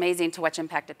just amazing to watch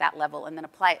impact at that level and then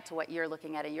apply it to what you're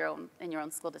looking at in your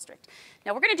own school district.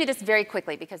 Now, we're going to do this very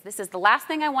quickly because this is the last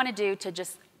thing I want to do to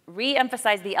just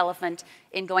re-emphasize the elephant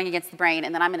in going against the brain,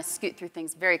 and then I'm going to scoot through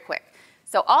things very quick.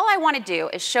 So all I want to do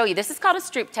is show you, this is called a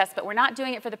Stroop test, but we're not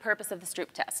doing it for the purpose of the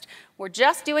Stroop test. We're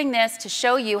just doing this to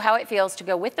show you how it feels to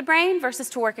go with the brain versus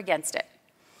to work against it.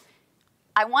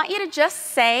 I want you to just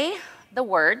say the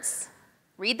words,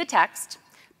 read the text,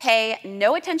 pay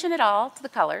no attention at all to the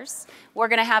colors. We're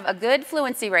going to have a good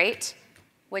fluency rate,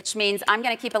 which means I'm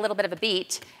going to keep a little bit of a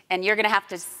beat, and you're going to have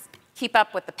to keep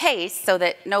up with the pace so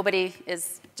that nobody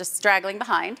is just straggling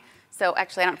behind. So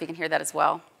actually, I don't know if you can hear that as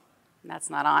well.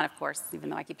 That's not on, of course, even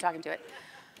though I keep talking to it.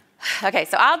 Okay,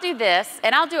 so I'll do this,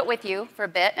 and I'll do it with you for a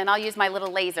bit, and I'll use my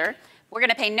little laser. We're going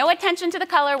to pay no attention to the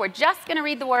color. We're just going to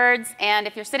read the words, and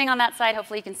if you're sitting on that side,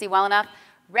 hopefully you can see well enough.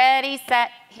 Ready, set,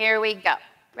 here we go.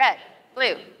 Red,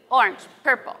 blue, orange,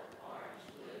 purple.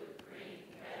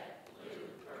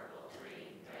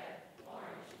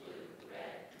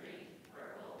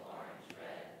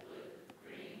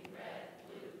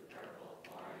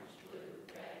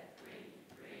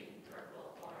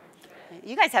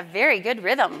 You guys have very good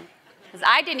rhythm, because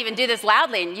I didn't even do this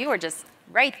loudly, and you were just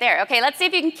right there. Okay, let's see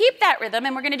if you can keep that rhythm,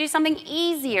 and we're going to do something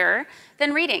easier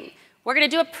than reading. We're going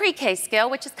to do a pre-K skill,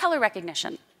 which is color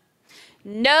recognition.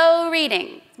 No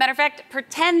reading. As a matter of fact,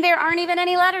 pretend there aren't even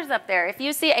any letters up there. If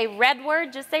you see a red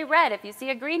word, just say red. If you see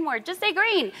a green word, just say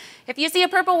green. If you see a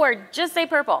purple word, just say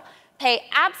purple. Pay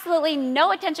absolutely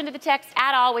no attention to the text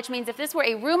at all, which means if this were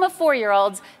a room of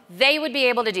 4-year-olds, they would be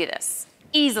able to do this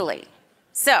easily.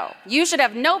 So we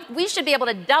should be able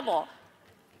to double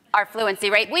our fluency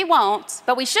rate. We won't,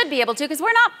 but we should be able to because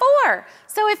we're not 4.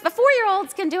 So if the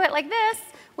 4-year-olds can do it like this,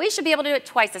 we should be able to do it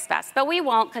twice as fast. But we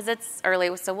won't because it's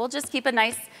early, so we'll just keep a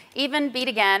nice even beat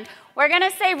again. We're going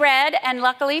to say red, and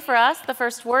luckily for us, the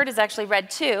first word is actually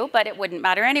red too, but it wouldn't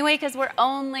matter anyway because we're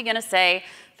only going to say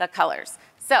the colors.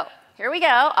 So here we go.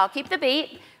 I'll keep the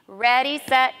beat. Ready,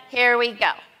 set, here we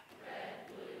go.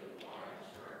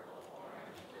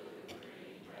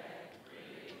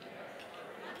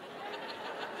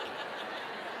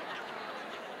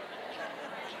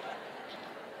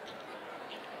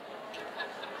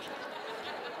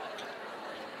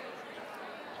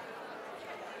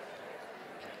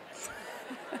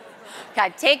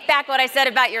 God, take back what I said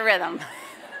about your rhythm.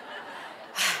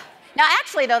 Now,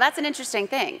 actually, though, that's an interesting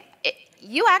thing.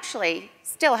 You actually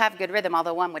still have good rhythm,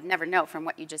 although one would never know from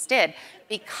what you just did,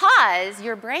 because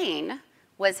your brain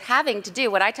was having to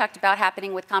do what I talked about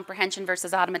happening with comprehension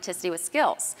versus automaticity with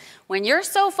skills. When you're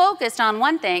so focused on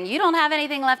one thing, you don't have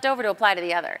anything left over to apply to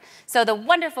the other. So the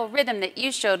wonderful rhythm that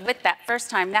you showed with that first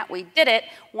time that we did it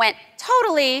went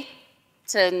totally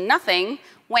to nothing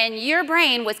when your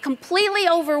brain was completely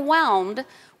overwhelmed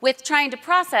with trying to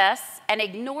process and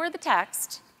ignore the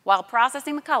text while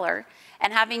processing the color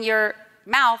and having your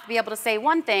mouth be able to say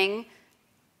one thing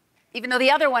even though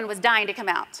the other one was dying to come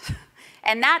out.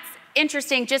 And that's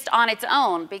interesting just on its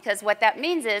own, because what that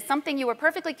means is something you were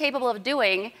perfectly capable of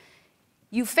doing,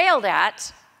 you failed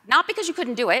at, not because you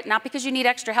couldn't do it, not because you need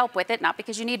extra help with it, not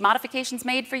because you need modifications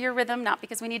made for your rhythm, not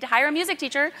because we need to hire a music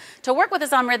teacher to work with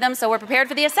us on rhythm so we're prepared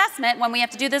for the assessment when we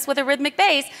have to do this with a rhythmic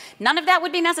base. None of that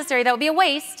would be necessary. That would be a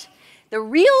waste. The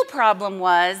real problem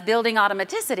was building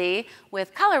automaticity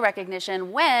with color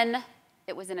recognition when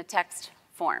it was in a text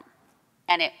form,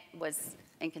 and it was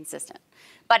inconsistent.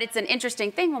 But it's an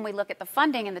interesting thing when we look at the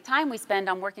funding and the time we spend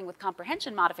on working with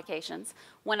comprehension modifications,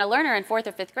 when a learner in 4th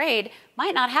or 5th grade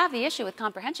might not have the issue with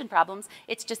comprehension problems.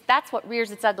 It's just that's what rears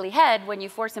its ugly head when you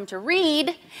force him to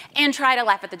read and try to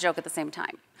laugh at the joke at the same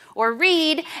time. Or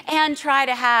read and try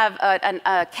to have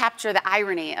capture the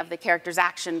irony of the character's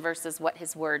action versus what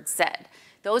his words said.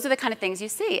 Those are the kind of things you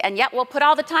see. And yet we'll put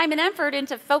all the time and effort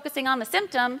into focusing on the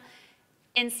symptom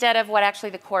instead of what actually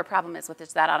the core problem is with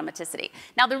that automaticity.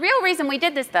 Now, the real reason we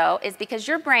did this, though, is because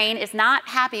your brain is not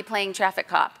happy playing traffic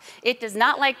cop. It does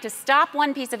not like to stop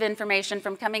one piece of information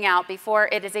from coming out before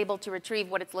it is able to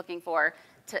retrieve what it's looking for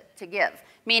to give.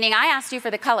 Meaning, I asked you for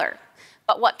the color,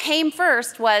 but what came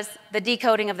first was the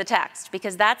decoding of the text,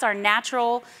 because that's our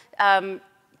natural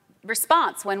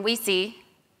response when we see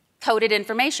coded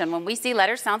information. When we see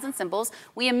letters, sounds, and symbols,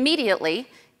 we immediately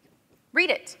read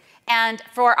it. And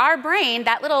for our brain,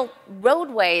 that little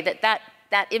roadway that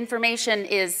that information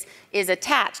is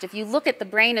attached. If you look at the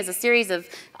brain as a series of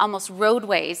almost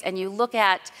roadways, and you look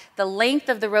at the length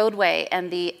of the roadway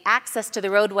and the access to the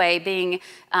roadway being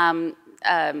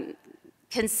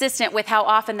consistent with how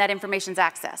often that information is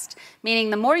accessed.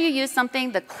 Meaning the more you use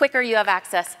something, the quicker you have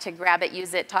access to grab it,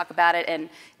 use it, talk about it,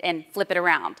 and flip it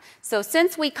around. So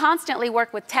since we constantly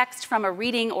work with text from a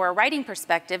reading or a writing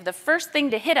perspective, the first thing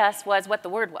to hit us was what the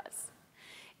word was.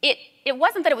 It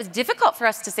wasn't that it was difficult for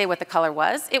us to say what the color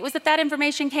was. It was that that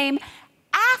information came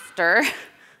after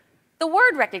the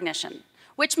word recognition,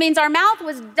 which means our mouth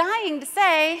was dying to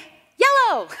say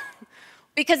yellow,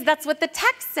 because that's what the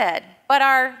text said. But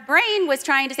our brain was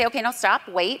trying to say, okay, no, stop,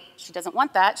 wait. She doesn't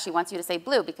want that. She wants you to say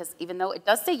blue, because even though it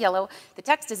does say yellow, the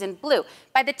text is in blue.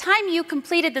 By the time you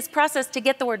completed this process to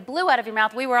get the word blue out of your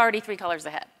mouth, we were already 3 colors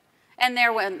ahead. And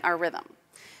there went our rhythm.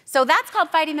 So that's called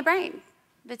fighting the brain.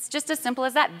 It's just as simple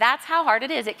as that. That's how hard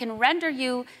it is. It can render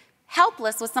you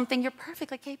helpless with something you're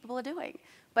perfectly capable of doing.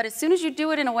 But as soon as you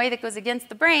do it in a way that goes against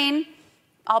the brain,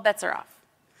 all bets are off.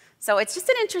 So it's just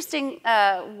an interesting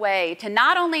way to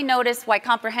not only notice why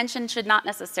comprehension should not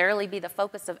necessarily be the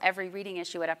focus of every reading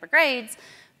issue at upper grades,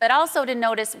 but also to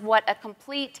notice what a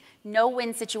complete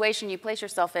no-win situation you place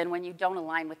yourself in when you don't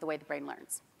align with the way the brain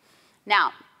learns.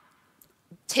 Now,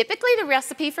 typically the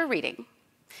recipe for reading,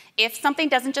 if something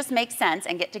doesn't just make sense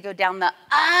and get to go down the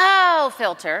oh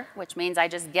filter, which means I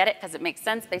just get it because it makes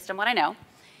sense based on what I know,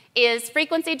 is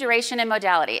frequency, duration, and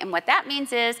modality. And what that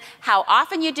means is how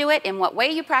often you do it, in what way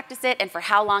you practice it, and for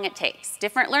how long it takes.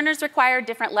 Different learners require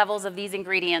different levels of these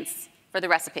ingredients for the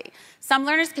recipe. Some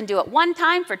learners can do it one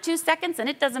time for 2 seconds, and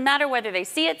it doesn't matter whether they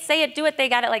see it, say it, do it, they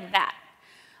got it like that.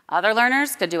 Other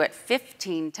learners could do it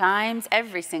 15 times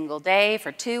every single day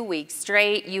for 2 weeks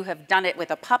straight. You have done it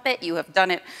with a puppet, you have done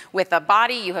it with a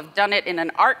body, you have done it in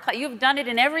an art class, you've done it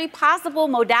in every possible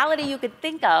modality you could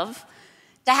think of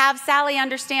to have Sally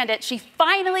understand it. She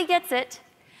finally gets it,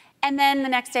 and then the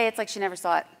next day it's like she never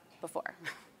saw it before.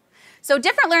 So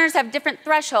different learners have different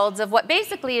thresholds of what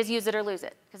basically is use it or lose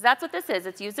it, because that's what this is.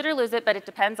 It's use it or lose it, but it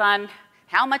depends on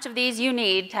how much of these you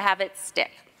need to have it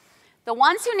stick. The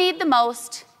ones who need the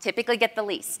most typically get the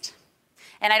least.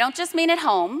 And I don't just mean at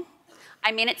home,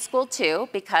 I mean at school too,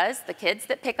 because the kids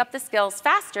that pick up the skills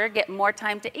faster get more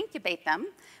time to incubate them,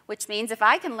 which means if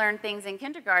I can learn things in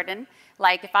kindergarten,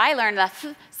 like if I learn the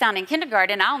sound in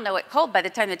kindergarten, I'll know it cold by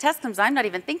the time the test comes. I'm not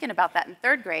even thinking about that in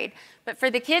 3rd grade. But for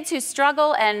the kids who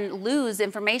struggle and lose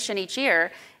information each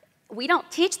year, we don't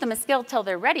teach them a skill till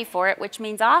they're ready for it, which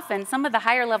means often some of the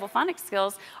higher level phonics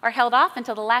skills are held off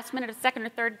until the last minute of 2nd or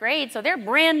 3rd grade, so they're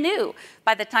brand new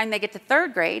by the time they get to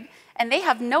 3rd grade, and they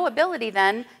have no ability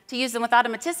then to use them with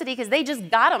automaticity because they just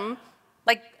got them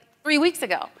like 3 weeks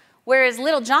ago. Whereas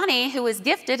little Johnny, who is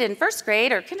gifted in 1st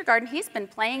grade or kindergarten, he's been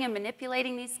playing and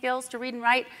manipulating these skills to read and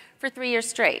write for 3 years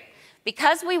straight.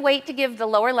 Because we wait to give the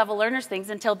lower level learners things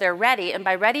until they're ready, and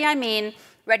by ready I mean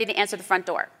ready to answer the front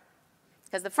door.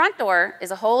 Because the front door is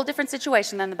a whole different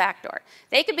situation than the back door.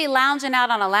 They could be lounging out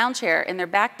on a lounge chair in their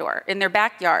back door, in their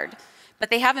backyard, but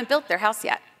they haven't built their house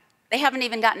yet. They haven't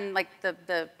even gotten like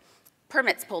the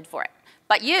permits pulled for it.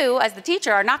 But you, as the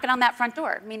teacher, are knocking on that front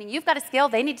door, meaning you've got a skill,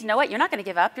 they need to know it, you're not going to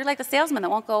give up. You're like the salesman that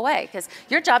won't go away, because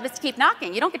your job is to keep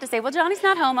knocking. You don't get to say, well, Johnny's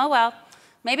not home, oh well,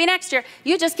 maybe next year.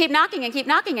 You just keep knocking and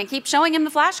keep showing him the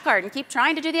flashcard and keep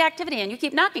trying to do the activity, and you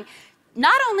keep knocking.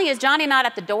 Not only is Johnny not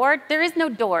at the door, there is no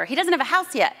door. He doesn't have a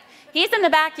house yet. He's in the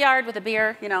backyard with a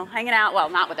beer, you know, hanging out. Well,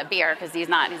 not with a beer, because he's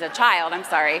a child, I'm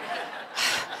sorry.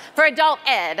 For adult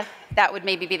ed, that would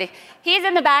maybe be he's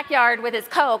in the backyard with his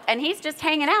Coke, and he's just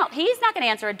hanging out. He's not going to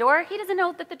answer a door. He doesn't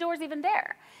know that the door's even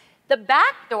there. The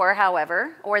back door,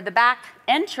 however, or the back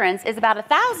entrance, is about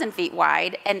 1,000 feet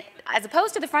wide, and as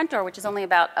opposed to the front door, which is only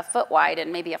about a foot wide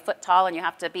and maybe a foot tall, and you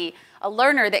have to be a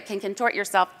learner that can contort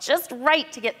yourself just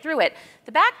right to get through it.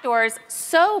 The back door is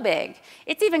so big,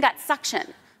 it's even got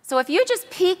suction. So if you just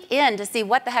peek in to see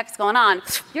what the heck's going on,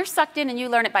 you're sucked in and you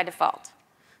learn it by default.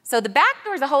 So the back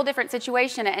door is a whole different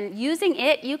situation, and using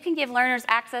it, you can give learners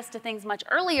access to things much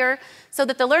earlier so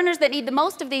that the learners that need the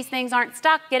most of these things aren't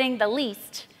stuck getting the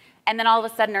least, and then all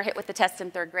of a sudden are hit with the test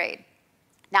in 3rd grade.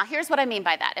 Now, here's what I mean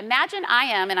by that. Imagine I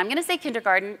am, and I'm going to say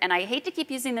kindergarten, and I hate to keep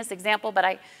using this example, but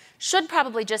I should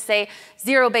probably just say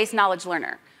zero-based knowledge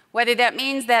learner. Whether that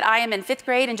means that I am in 5th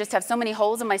grade and just have so many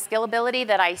holes in my skill ability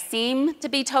that I seem to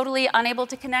be totally unable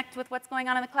to connect with what's going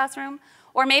on in the classroom,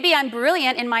 Or maybe I'm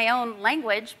brilliant in my own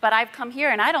language, but I've come here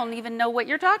and I don't even know what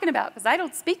you're talking about because I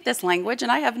don't speak this language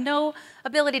and I have no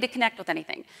ability to connect with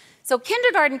anything. So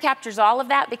kindergarten captures all of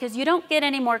that because you don't get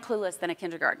any more clueless than a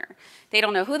kindergartner. They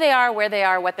don't know who they are,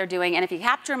 what they're doing, and if you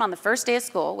capture them on the first day of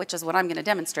school, which is what I'm going to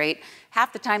demonstrate,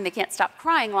 half the time they can't stop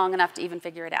crying long enough to even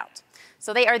figure it out.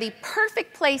 So they are the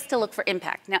perfect place to look for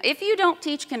impact. Now, if you don't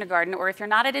teach kindergarten, or if you're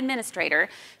not an administrator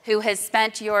who has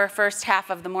spent your first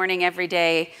half of the morning every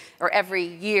day or every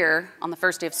year on the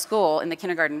first day of school in the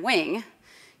kindergarten wing,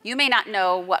 you may not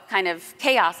know what kind of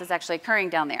chaos is actually occurring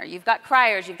down there. You've got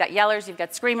criers, you've got yellers, you've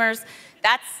got screamers.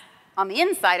 That's on the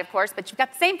inside, of course, but you've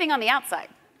got the same thing on the outside,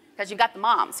 because you've got the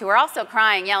moms who are also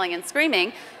crying, yelling, and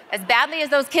screaming. As badly as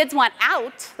those kids want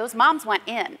out, those moms want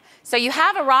in. So you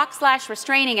have a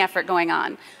rock/restraining effort going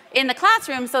on in the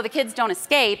classroom so the kids don't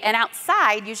escape, and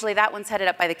outside, usually that one's headed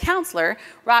up by the counselor,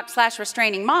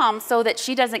 rock/restraining mom so that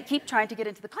she doesn't keep trying to get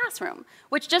into the classroom,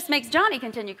 which just makes Johnny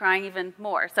continue crying even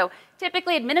more. So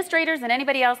typically administrators and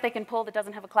anybody else they can pull that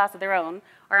doesn't have a class of their own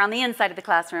are on the inside of the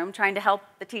classroom trying to help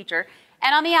the teacher,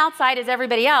 and on the outside is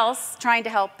everybody else trying to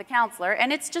help the counselor,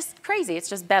 and it's just crazy, it's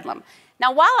just bedlam.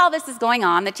 Now, while all this is going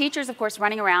on, the teacher's, of course,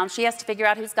 running around. She has to figure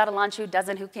out who's got a lunch, who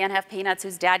doesn't, who can't have peanuts,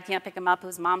 whose dad can't pick them up,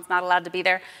 whose mom's not allowed to be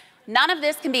there. None of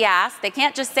this can be asked. They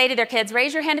can't just say to their kids,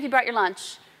 raise your hand if you brought your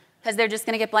lunch, because they're just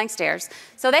going to get blank stares.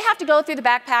 So they have to go through the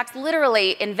backpacks,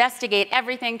 literally investigate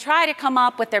everything, try to come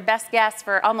up with their best guess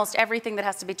for almost everything that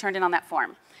has to be turned in on that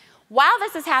form. While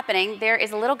this is happening, there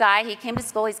is a little guy. He came to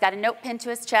school. He's got a note pinned to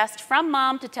his chest from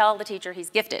mom to tell the teacher he's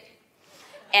gifted.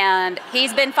 And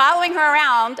he's been following her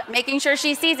around, making sure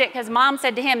she sees it, because mom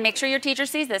said to him, make sure your teacher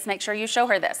sees this, make sure you show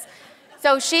her this.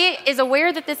 So she is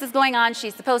aware that this is going on.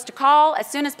 She's supposed to call as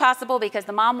soon as possible because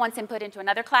the mom wants him put into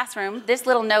another classroom. This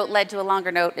little note led to a longer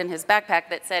note in his backpack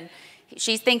that said,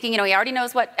 she's thinking, he already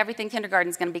knows what everything kindergarten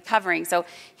is going to be covering, so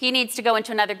he needs to go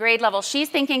into another grade level. She's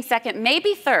thinking second,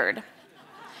 maybe third.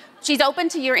 She's open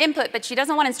to your input, but she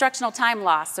doesn't want instructional time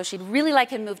lost, so she'd really like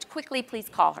him moved quickly. Please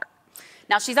call her.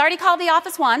 Now, she's already called the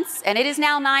office once, and it is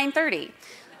now 9:30.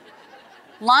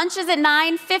 Lunch is at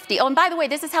 9:50. Oh, and by the way,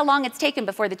 this is how long it's taken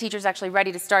before the teacher's actually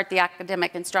ready to start the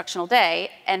academic instructional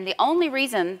day. And the only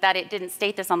reason that it didn't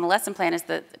state this on the lesson plan is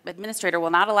the administrator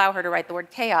will not allow her to write the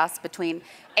word chaos between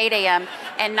 8 a.m.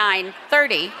 and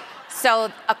 9:30.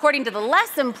 So according to the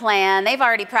lesson plan, they've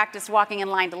already practiced walking in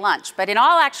line to lunch. But in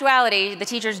all actuality, the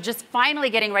teacher's just finally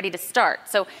getting ready to start.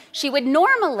 So she would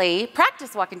normally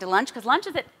practice walking to lunch, because lunch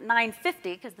is at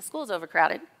 9:50, because the school's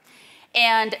overcrowded.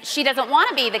 And she doesn't want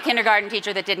to be the kindergarten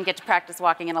teacher that didn't get to practice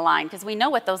walking in a line, because we know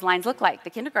what those lines look like. The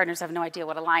kindergartners have no idea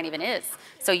what a line even is.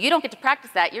 So you don't get to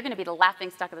practice that. You're going to be the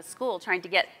laughingstock of the school trying to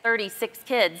get 36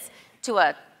 kids to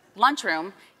a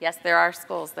lunchroom. Yes, there are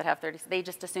schools that have 30. They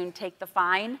just as soon take the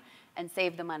fine and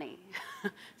save the money.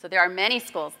 So there are many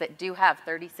schools that do have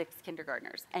 36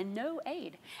 kindergartners and no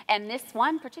aid. And this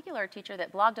one particular teacher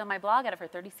that blogged on my blog, out of her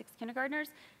 36 kindergartners,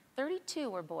 32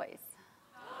 were boys.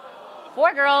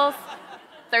 4 girls,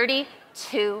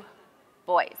 32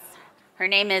 boys. Her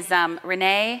name is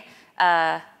Renee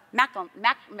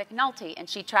McNulty, and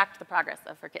she tracked the progress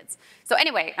of her kids. So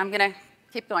anyway, I'm going to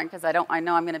keep going because I know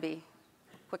I'm going to be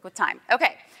quick with time.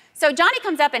 Okay, so Johnny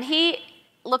comes up and he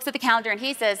looks at the calendar and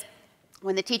he says,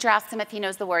 when the teacher asks him if he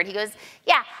knows the word, he goes,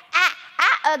 yeah,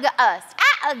 us.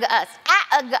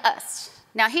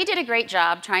 Now, he did a great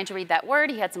job trying to read that word.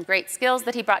 He had some great skills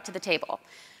that he brought to the table.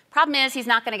 Problem is, he's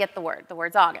not going to get the word. The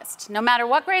word's August. No matter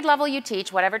what grade level you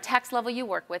teach, whatever text level you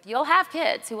work with, you'll have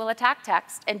kids who will attack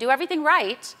text and do everything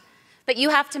right, but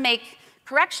you have to make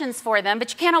corrections for them,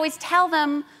 but you can't always tell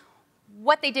them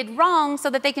what they did wrong so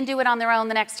that they can do it on their own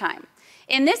the next time.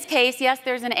 In this case, yes,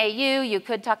 there's an AU. You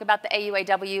could talk about the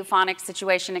AUAW phonics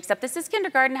situation, except this is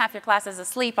kindergarten. Half your class is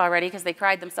asleep already because they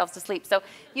cried themselves to sleep. So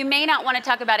you may not want to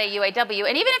talk about AUAW.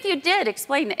 And even if you did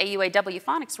explain the AUAW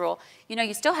phonics rule,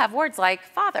 you still have words like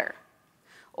father.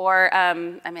 Or, I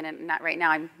mean, not right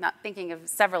now. I'm not thinking of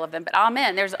several of them, but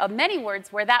amen. There's many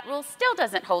words where that rule still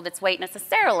doesn't hold its weight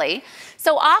necessarily.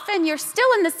 So often you're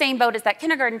still in the same boat as that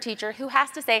kindergarten teacher who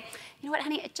has to say, you know what,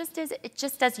 honey, it just does.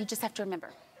 You just have to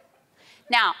remember.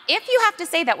 Now, if you have to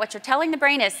say that, what you're telling the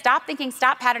brain is stop thinking,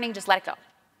 stop patterning, just let it go.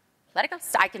 Let it go.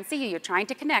 I can see you. You're trying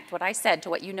to connect what I said to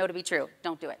what you know to be true.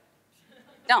 Don't do it.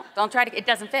 Don't try to, it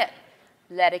doesn't fit.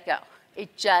 Let it go.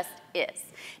 It just is.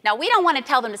 Now, we don't want to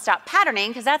tell them to stop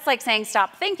patterning because that's like saying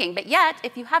stop thinking. But yet,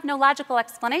 if you have no logical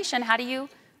explanation, how do you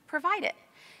provide it?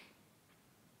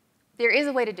 There is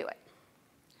a way to do it.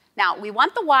 Now, we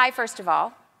want the why, first of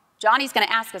all. Johnny's going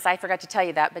to ask us, I forgot to tell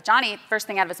you that, but Johnny, first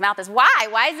thing out of his mouth is, why?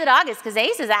 Why is it August? Because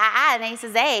A says and A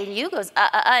says A, and U goes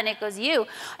and it goes U,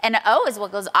 and O is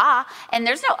what goes and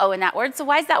there's no O in that word, so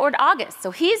why is that word August?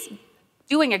 So he's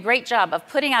doing a great job of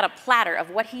putting out a platter of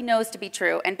what he knows to be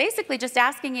true, and basically just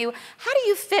asking you, how do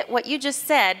you fit what you just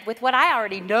said with what I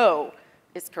already know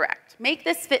is correct? Make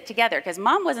this fit together, because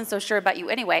Mom wasn't so sure about you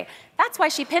anyway. That's why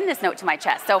she pinned this note to my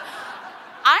chest. So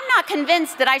I'm not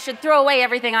convinced that I should throw away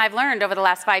everything I've learned over the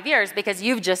last 5 years because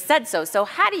you've just said so. So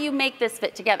how do you make this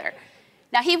fit together?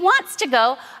 Now, he wants to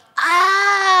go,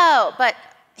 oh, but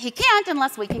he can't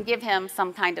unless we can give him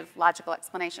some kind of logical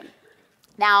explanation.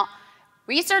 Now,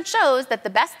 research shows that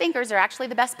the best thinkers are actually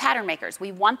the best pattern makers.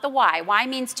 We want the why. Why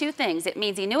means two things. It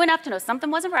means he knew enough to know something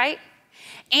wasn't right,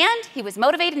 and he was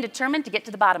motivated and determined to get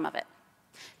to the bottom of it.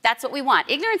 That's what we want.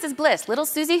 Ignorance is bliss. Little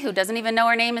Susie, who doesn't even know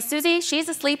her name is Susie, she's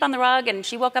asleep on the rug, and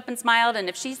she woke up and smiled, and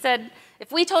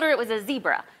if we told her it was a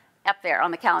zebra up there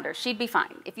on the calendar, she'd be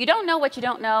fine. If you don't know what you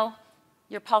don't know,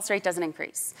 your pulse rate doesn't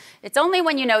increase. It's only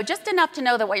when you know just enough to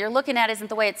know that what you're looking at isn't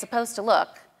the way it's supposed to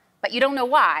look, but you don't know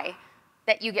why,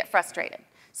 that you get frustrated.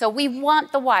 So we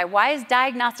want the why. Why is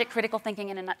diagnostic critical thinking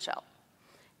in a nutshell?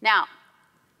 Now,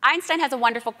 Einstein has a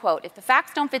wonderful quote, if the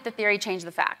facts don't fit the theory, change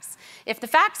the facts. If the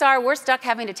facts are we're stuck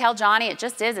having to tell Johnny it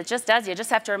just is, it just does, you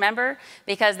just have to remember,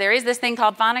 because there is this thing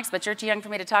called phonics, but you're too young for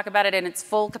me to talk about it in its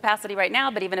full capacity right now,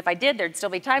 but even if I did, there'd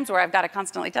still be times where I've got to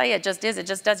constantly tell you it just is, it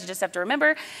just does, you just have to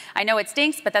remember. I know it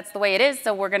stinks, but that's the way it is,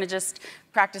 so we're going to just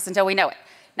practice until we know it.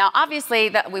 Now,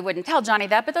 obviously, we wouldn't tell Johnny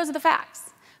that, but those are the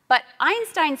facts. But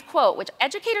Einstein's quote, which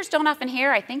educators don't often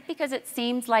hear, I think because it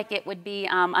seems like it would be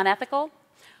unethical,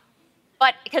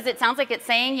 but because it sounds like it's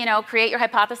saying, you know, create your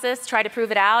hypothesis, try to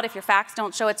prove it out. If your facts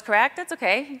don't show it's correct, that's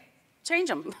okay. Change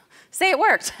them. Say it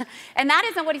worked. And that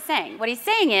isn't what he's saying. What he's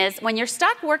saying is when you're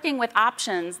stuck working with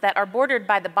options that are bordered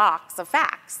by the box of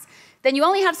facts, then you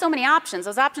only have so many options.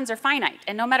 Those options are finite.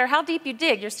 And no matter how deep you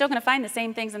dig, you're still going to find the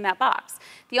same things in that box.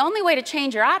 The only way to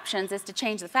change your options is to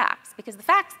change the facts, because the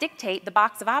facts dictate the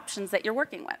box of options that you're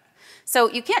working with.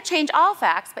 So you can't change all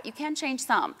facts, but you can change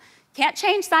some. Can't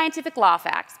change scientific law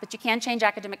facts, but you can change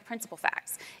academic principle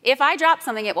facts. If I drop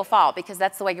something, it will fall, because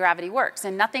that's the way gravity works,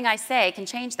 and nothing I say can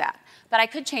change that. But I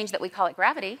could change that we call it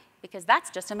gravity, because that's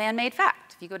just a man-made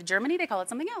fact. If you go to Germany, they call it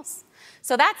something else.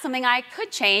 So that's something I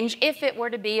could change if it were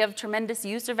to be of tremendous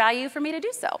use or value for me to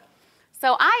do so.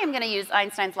 So I am going to use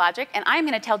Einstein's logic, and I'm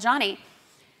going to tell Johnny,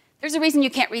 there's a reason you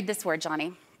can't read this word,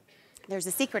 Johnny. There's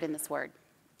a secret in this word.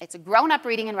 It's a grown-up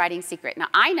reading and writing secret. Now,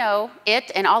 I know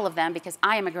it and all of them because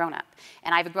I am a grown-up,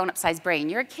 and I have a grown-up-sized brain.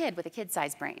 You're a kid with a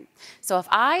kid-sized brain. So if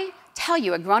I tell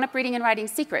you a grown-up reading and writing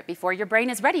secret before your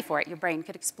brain is ready for it, your brain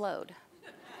could explode.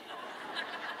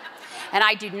 And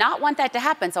I do not want that to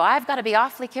happen, so I've got to be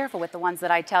awfully careful with the ones that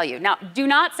I tell you. Now, do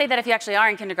not say that if you actually are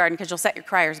in kindergarten, because you'll set your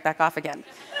criers back off again.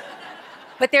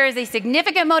 But there is a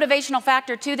significant motivational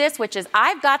factor to this, which is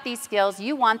I've got these skills,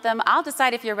 you want them, I'll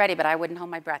decide if you're ready, but I wouldn't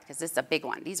hold my breath because this is a big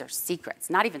one. These are secrets,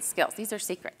 not even skills, these are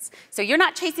secrets. So you're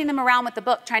not chasing them around with the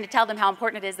book trying to tell them how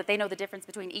important it is that they know the difference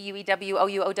between EU, EW,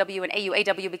 OU, OW, and AU,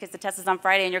 AW because the test is on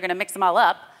Friday and you're going to mix them all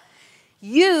up.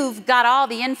 You've got all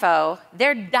the info,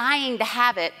 they're dying to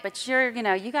have it, but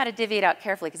you got to divvy it out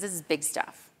carefully because this is big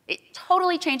stuff. It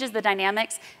totally changes the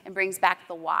dynamics and brings back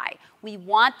the why. We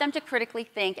want them to critically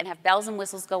think and have bells and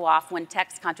whistles go off when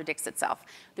text contradicts itself.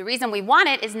 The reason we want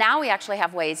it is now we actually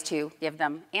have ways to give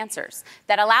them answers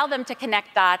that allow them to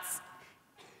connect dots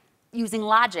using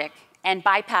logic and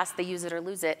bypass the use it or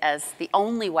lose it as the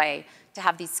only way to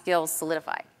have these skills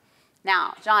solidified.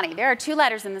 Now, Johnny, there are two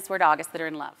letters in this word August that are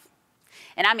in love.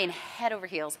 And I mean head over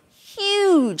heels,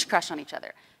 huge crush on each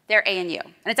other. They're A and U.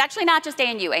 And it's actually not just A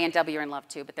and U. A and W are in love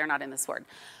too, but they're not in this word.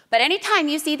 But anytime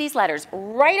you see these letters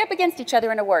right up against each other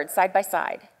in a word, side by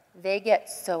side, they get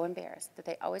so embarrassed that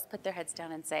they always put their heads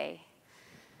down and say,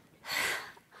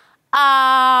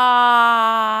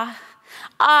 ah,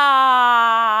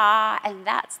 ah, and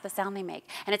that's the sound they make.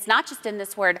 And it's not just in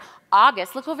this word,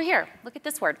 August. Look over here. Look at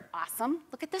this word, awesome.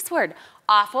 Look at this word,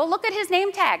 awful. Look at his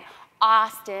name tag,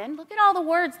 Austin. Look at all the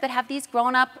words that have these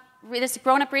this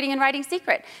grown-up reading and writing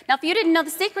secret. Now, if you didn't know the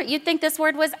secret, you'd think this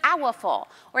word was owaful,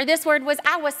 or this word was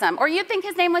awesome, or you'd think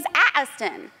his name was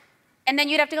Aston. And then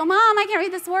you'd have to go, Mom, I can't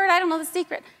read this word, I don't know the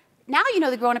secret. Now you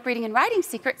know the grown-up reading and writing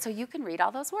secret, so you can read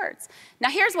all those words. Now,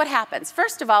 here's what happens.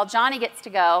 First of all, Johnny gets to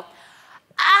go,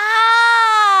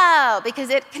 oh,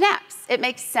 because it connects, it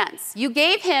makes sense. You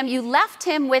left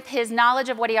him with his knowledge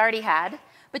of what he already had,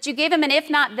 but you gave him an if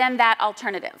not, then that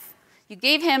alternative. You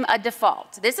gave him a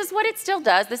default. This is what it still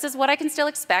does. This is what I can still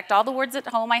expect. All the words at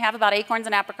home I have about acorns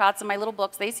and apricots in my little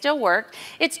books, they still work.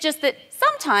 It's just that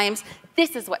sometimes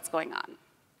this is what's going on.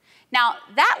 Now,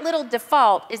 that little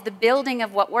default is the building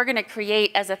of what we're going to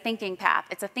create as a thinking path.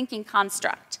 It's a thinking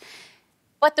construct.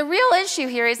 But the real issue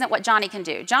here isn't what Johnny can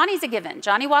do. Johnny's a given.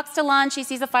 Johnny walks to lunch, he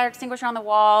sees a fire extinguisher on the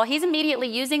wall. He's immediately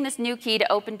using this new key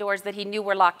to open doors that he knew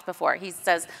were locked before. He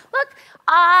says, look,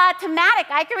 automatic.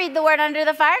 I can read the word under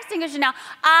the fire extinguisher now.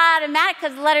 Automatic,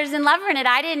 because the letter's in lover in it.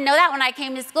 I didn't know that when I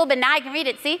came to school, but now I can read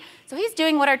it, see? So he's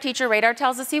doing what our teacher Radar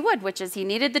tells us he would, which is he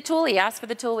needed the tool, he asked for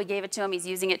the tool, we gave it to him, he's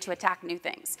using it to attack new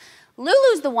things.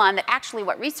 Lulu's the one that actually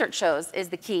what research shows is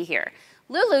the key here.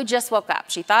 Lulu just woke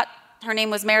up. She thought her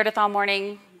name was Meredith all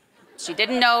morning. She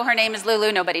didn't know her name is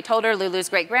Lulu. Nobody told her. Lulu's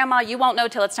great-grandma. You won't know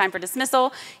till it's time for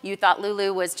dismissal. You thought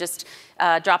Lulu was just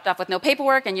dropped off with no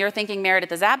paperwork, and you're thinking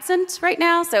Meredith is absent right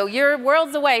now. So you're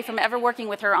worlds away from ever working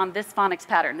with her on this phonics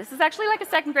pattern. This is actually like a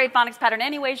second-grade phonics pattern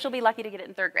anyway. She'll be lucky to get it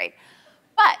in third grade.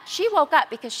 But she woke up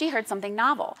because she heard something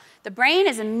novel. The brain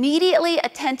is immediately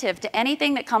attentive to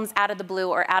anything that comes out of the blue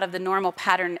or out of the normal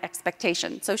pattern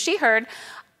expectation. So she heard,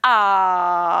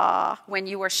 when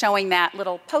you were showing that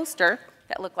little poster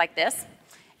that looked like this.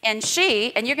 And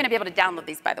you're going to be able to download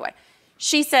these, by the way.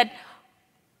 She said,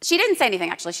 she didn't say anything,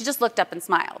 actually. She just looked up and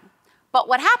smiled. But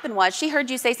what happened was she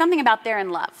heard you say something about they're in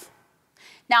love.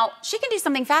 Now, she can do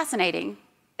something fascinating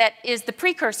that is the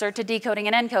precursor to decoding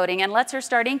and encoding and lets her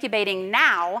start incubating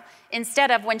now instead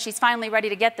of when she's finally ready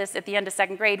to get this at the end of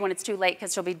second grade when it's too late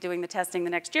because she'll be doing the testing the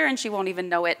next year and she won't even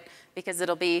know it because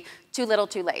it'll be too little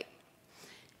too late.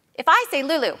 If I say,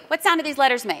 Lulu, what sound do these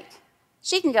letters make?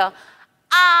 She can go,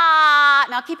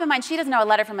 Now keep in mind, she doesn't know a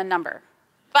letter from a number.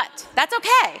 But that's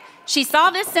okay. She saw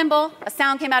this symbol, a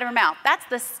sound came out of her mouth. That's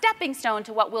the stepping stone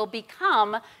to what will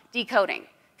become decoding.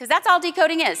 Because that's all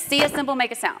decoding is. See a symbol,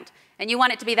 make a sound. And you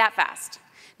want it to be that fast.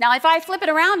 Now if I flip it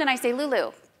around and I say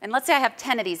Lulu, and let's say I have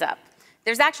 10 of these up,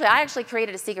 I actually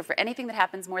created a secret for anything that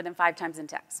happens more than 5 times in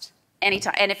text.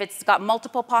 Anytime. And if it's got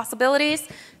multiple possibilities,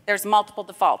 there's multiple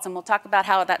defaults. And we'll talk about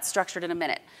how that's structured in a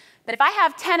minute. But if I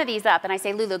have 10 of these up and I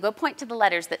say, Lulu, go point to the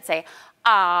letters that say,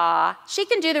 she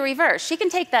can do the reverse. She can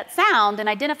take that sound and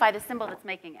identify the symbol that's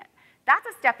making it. That's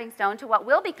a stepping stone to what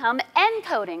will become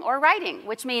encoding or writing,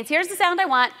 which means here's the sound I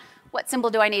want. What symbol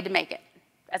do I need to make it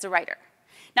as a writer?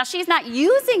 Now, she's not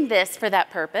using this for that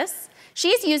purpose.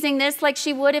 She's using this like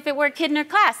she would if it were a kid in her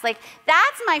class. Like,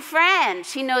 that's my friend.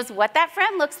 She knows what that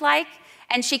friend looks like,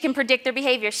 and she can predict their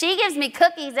behavior. She gives me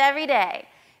cookies every day.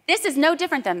 This is no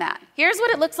different than that. Here's what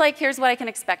it looks like. Here's what I can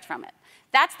expect from it.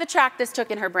 That's the track this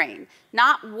took in her brain.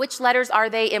 Not which letters are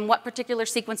they, in what particular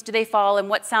sequence do they fall, and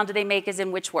what sound do they make is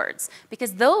in which words.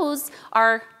 Because those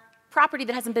are property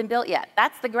that hasn't been built yet.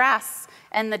 That's the grass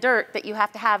and the dirt that you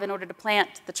have to have in order to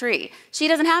plant the tree. She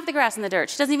doesn't have the grass and the dirt.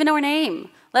 She doesn't even know her name,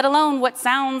 let alone what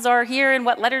sounds are here and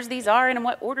what letters these are and in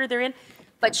what order they're in.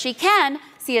 But she can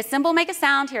see a symbol, make a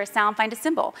sound, hear a sound, find a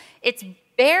symbol. It's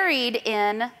buried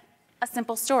in a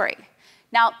simple story.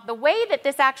 Now, the way that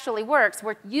this actually works,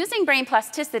 we're using brain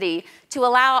plasticity to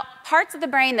allow parts of the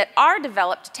brain that are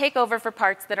developed to take over for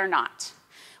parts that are not.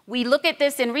 We look at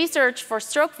this in research for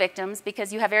stroke victims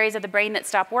because you have areas of the brain that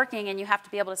stop working and you have to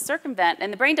be able to circumvent,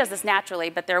 and the brain does this naturally,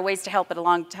 but there are ways to help it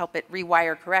along to help it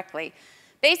rewire correctly.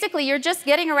 Basically, you're just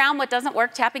getting around what doesn't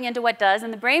work, tapping into what does,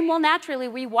 and the brain will naturally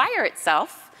rewire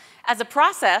itself as a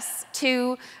process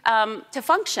to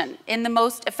function in the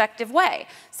most effective way.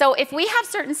 So if we have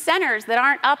certain centers that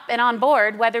aren't up and on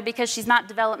board, whether because she's not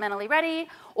developmentally ready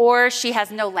or she has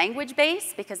no language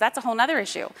base, because that's a whole other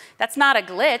issue. That's not a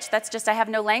glitch, that's just I have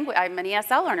no language. I'm an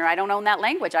ESL learner, I don't own that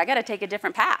language. I gotta take a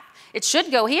different path. It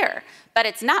should go here, but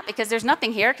it's not because there's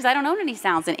nothing here because I don't own any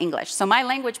sounds in English. So my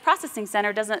language processing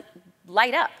center doesn't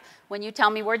light up when you tell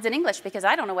me words in English because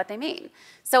I don't know what they mean.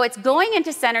 So it's going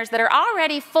into centers that are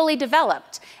already fully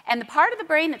developed. And the part of the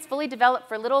brain that's fully developed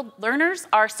for little learners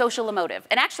are social emotive,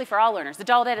 and actually for all learners,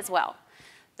 adult ed as well.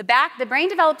 The brain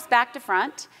develops back to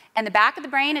front, and the back of the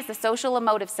brain is the social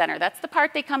emotive center. That's the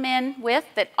part they come in with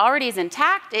that already is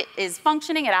intact. It is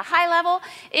functioning at a high level.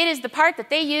 It is the part that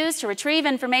they use to retrieve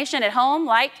information at home,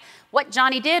 like what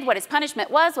Johnny did, what his punishment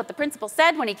was, what the principal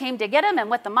said when he came to get him, and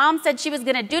what the mom said she was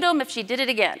going to do to him if she did it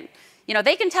again. You know,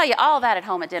 they can tell you all that at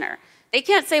home at dinner. They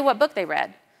can't say what book they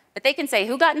read, but they can say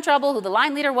who got in trouble, who the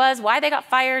line leader was, why they got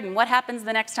fired, and what happens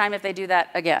the next time if they do that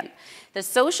again. The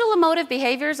social emotive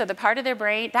behaviors are the part of their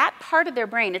brain, that part of their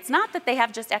brain, it's not that they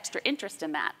have just extra interest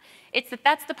in that. It's that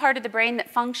that's the part of the brain that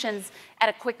functions at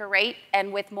a quicker rate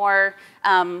and with more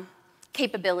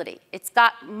capability. It's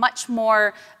got much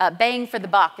more bang for the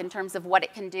buck in terms of what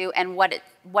it can do and what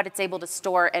it's able to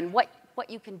store and what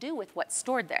you can do with what's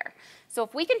stored there. So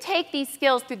if we can take these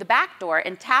skills through the back door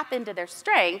and tap into their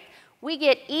strength, we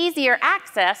get easier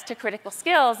access to critical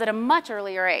skills at a much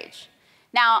earlier age.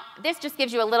 Now, this just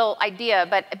gives you a little idea,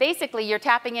 but basically you're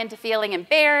tapping into feeling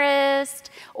embarrassed,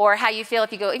 or how you feel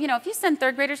if you go, you know, if you send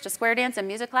third graders to square dance in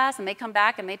music class and they come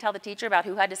back and they tell the teacher about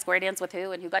who had to square dance with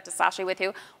who and who got to sashay with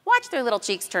who, watch their little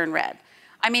cheeks turn red.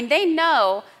 I mean, they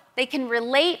know they can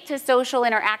relate to social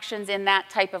interactions in that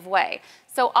type of way.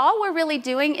 So all we're really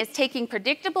doing is taking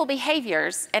predictable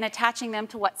behaviors and attaching them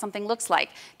to what something looks like.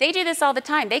 They do this all the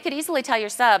time. They could easily tell your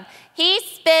sub, he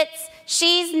spits,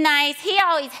 she's nice, he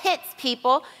always hits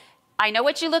people. I know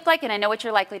what you look like and I know what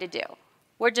you're likely to do.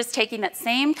 We're just taking that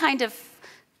same kind of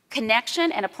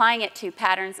connection and applying it to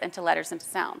patterns and to letters and to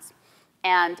sounds.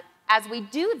 And as we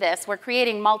do this, we're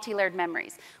creating multi-layered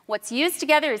memories. What's used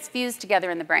together is fused together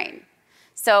in the brain.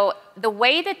 So the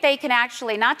way that they can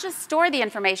actually not just store the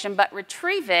information, but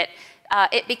retrieve it,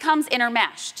 it becomes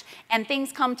intermeshed. And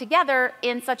things come together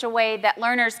in such a way that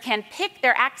learners can pick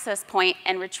their access point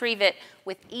and retrieve it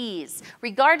with ease,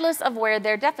 regardless of where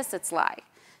their deficits lie.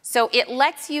 So it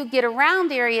lets you get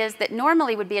around areas that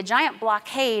normally would be a giant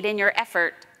blockade in your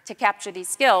effort to capture these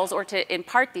skills or to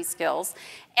impart these skills,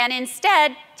 and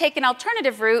instead take an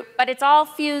alternative route, but it's all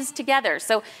fused together.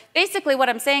 So basically what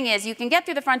I'm saying is you can get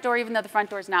through the front door even though the front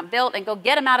door is not built and go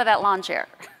get them out of that lawn chair.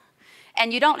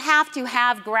 And you don't have to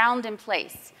have ground in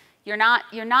place. You're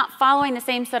not following the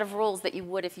same set of rules that you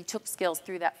would if you took skills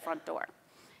through that front door.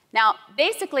 Now,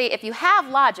 basically, if you have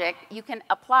logic, you can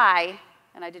apply,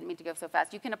 and I didn't mean to go so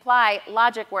fast, you can apply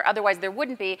logic where otherwise there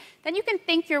wouldn't be, then you can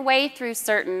think your way through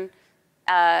certain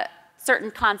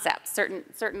concepts,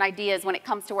 certain ideas when it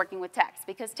comes to working with text,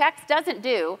 because text doesn't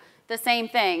do the same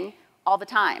thing all the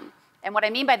time. And what I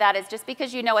mean by that is just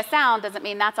because you know a sound doesn't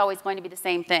mean that's always going to be the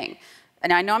same thing.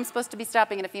 And I know I'm supposed to be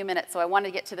stopping in a few minutes, so I want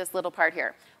to get to this little part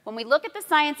here. When we look at the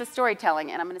science of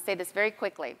storytelling, and I'm going to say this very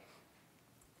quickly,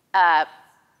 I'm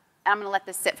going to let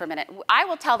this sit for a minute. I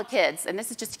will tell the kids, and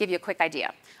this is just to give you a quick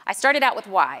idea. I started out with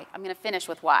why. I'm going to finish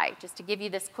with why, just to give you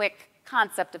this quick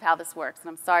concept of how this works, and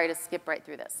I'm sorry to skip right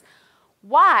through this.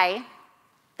 Why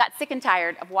got sick and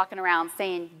tired of walking around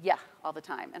saying yeah all the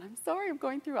time. And I'm sorry I'm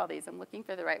going through all these. I'm looking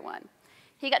for the right one.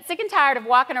 He got sick and tired of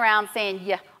walking around saying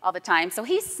yeah all the time, so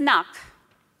he snuck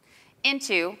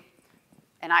into,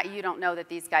 and you don't know that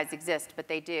these guys exist, but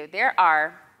they do. There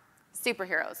are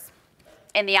superheroes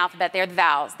in the alphabet. They're the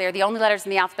vowels. They're the only letters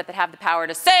in the alphabet that have the power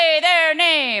to say their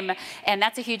name. And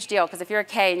that's a huge deal, because if you're a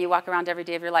K and you walk around every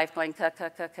day of your life going k, k,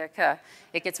 k, k, k,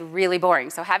 it gets really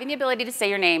boring. So having the ability to say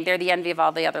your name, they're the envy of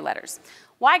all the other letters.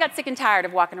 Y got sick and tired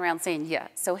of walking around saying yeah.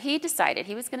 So he decided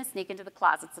he was going to sneak into the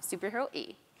closets of superhero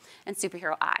E and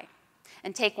superhero I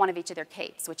and take one of each of their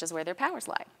capes, which is where their powers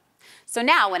lie. So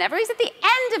now, whenever he's at the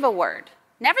end of a word,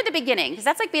 never the beginning, because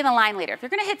that's like being the line leader. If you're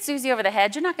going to hit Susie over the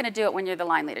head, you're not going to do it when you're the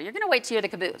line leader. You're going to wait till you're the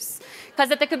caboose. Because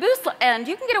at the caboose end,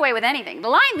 you can get away with anything. The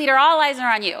line leader, all eyes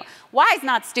are on you. Y's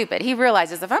not stupid. He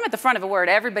realizes if I'm at the front of a word,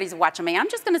 everybody's watching me. I'm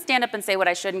just going to stand up and say what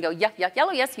I should and go, yuck, yuck,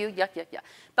 yellow, yes, you, yuck, yuck, yuck.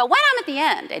 But when I'm at the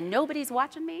end and nobody's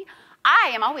watching me,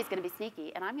 I am always going to be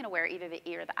sneaky, and I'm going to wear either the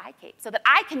E or the I cape so that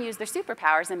I can use their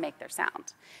superpowers and make their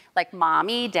sound. Like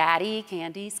mommy, daddy,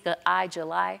 candy, I,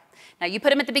 July. Now, you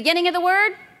put him at the beginning of the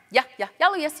word, yeah, yeah,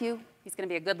 yellow, yes, you. He's going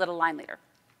to be a good little line leader.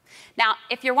 Now,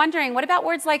 if you're wondering, what about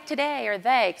words like today or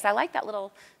they? Because I like that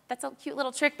little, that's a cute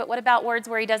little trick, but what about words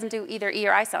where he doesn't do either E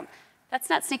or I sound? That's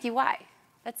not sneaky Y.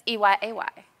 That's E-Y-A-Y.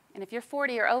 And if you're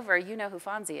 40 or over, you know who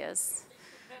Fonzie is.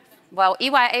 Well,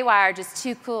 E-Y-A-Y are just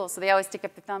too cool, so they always stick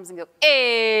up their thumbs and go,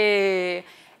 eh,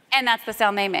 and that's the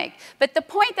sound they make. But the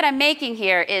point that I'm making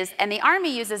here is, and the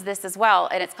Army uses this as well,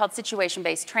 and it's called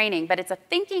situation-based training, but it's a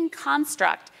thinking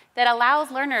construct that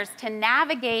allows learners to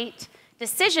navigate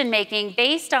decision-making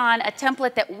based on a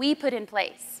template that we put in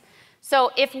place.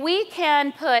 So if we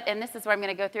can put, and this is where I'm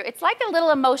going to go through, it's like a little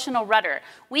emotional rudder.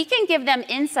 We can give them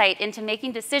insight into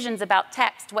making decisions about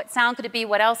text. What sound could it be?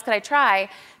 What else could I try?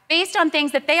 Based on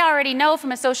things that they already know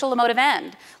from a social emotive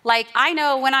end. Like, I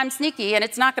know when I'm sneaky, and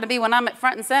it's not going to be when I'm at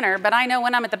front and center, but I know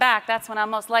when I'm at the back, that's when I'm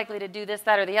most likely to do this,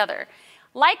 that, or the other.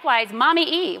 Likewise,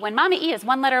 Mommy E. When Mommy E is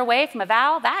one letter away from a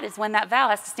vowel, that is when that vowel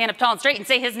has to stand up tall and straight and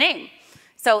say his name.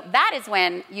 So that is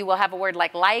when you will have a word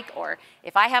like, or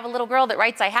if I have a little girl that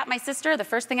writes, I hat my sister, the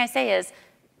first thing I say is,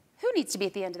 who needs to be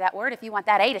at the end of that word if you want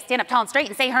that A to stand up tall and straight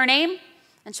and say her name?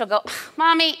 And she'll go,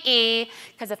 Mommy E,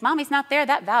 because if Mommy's not there,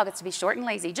 that vowel gets to be short and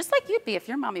lazy, just like you'd be if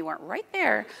your mommy weren't right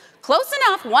there, close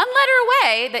enough, one letter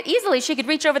away, that easily she could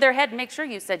reach over their head and make sure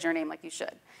you said your name like you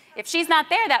should. If she's not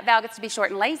there, that vowel gets to be short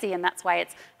and lazy, and that's why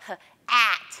it's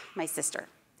at my sister.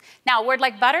 Now, a word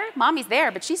like butter, Mommy's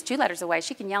there, but she's 2 letters away.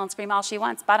 She can yell and scream all she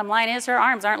wants. Bottom line is her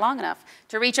arms aren't long enough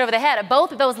to reach over the head of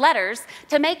both of those letters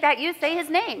to make that you say his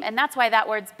name, and that's why that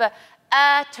word's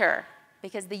butter.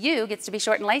 Because the U gets to be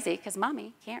short and lazy because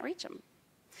Mommy can't reach them.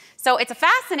 So it's a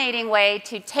fascinating way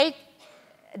to take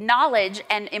knowledge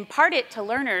and impart it to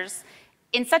learners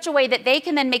in such a way that they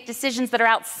can then make decisions that are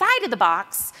outside of the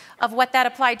box of what that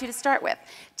applied to start with.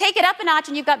 Take it up a notch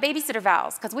and you've got babysitter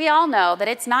vowels, because we all know that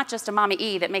it's not just a mommy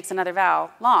E that makes another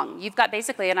vowel long. You've got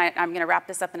basically, and I'm going to wrap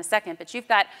this up in a second, but you've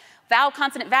got vowel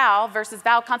consonant vowel versus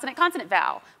vowel consonant consonant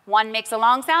vowel. One makes a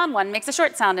long sound, one makes a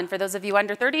short sound, and for those of you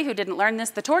under 30 who didn't learn this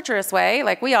the torturous way,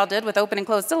 like we all did with open and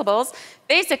closed syllables,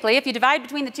 basically if you divide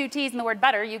between the two T's in the word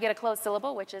butter, you get a closed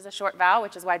syllable, which is a short vowel,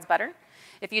 which is why it's butter.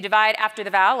 If you divide after the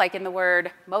vowel, like in the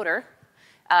word motor,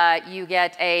 you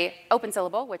get a open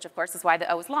syllable, which of course is why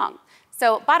the O is long.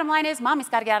 So bottom line is, mommy's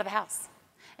got to get out of the house.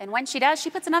 And when she does,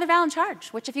 she puts another vowel in charge,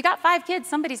 which if you got 5 kids,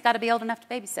 somebody's got to be old enough to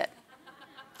babysit.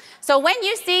 So when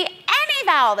you see any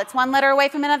vowel that's one letter away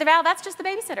from another vowel, that's just the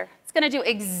babysitter. It's going to do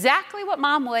exactly what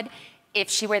mom would if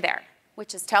she were there,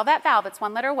 which is tell that vowel that's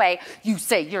one letter away, you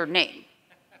say your name.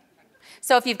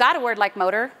 So if you've got a word like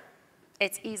motor,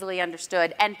 it's easily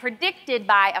understood and predicted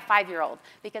by a 5-year-old,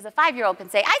 because a 5-year-old can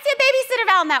say, I see a babysitter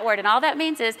vowel in that word, and all that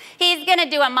means is he's going to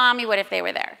do what mommy would if they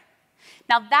were there.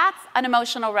 Now that's an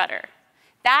emotional rudder.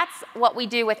 That's what we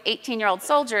do with 18-year-old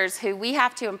soldiers who we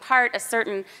have to impart a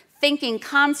certain thinking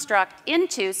construct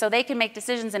into so they can make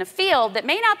decisions in a field that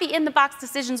may not be in the box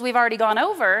decisions we've already gone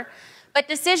over, but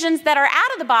decisions that are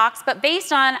out of the box but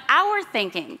based on our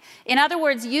thinking. In other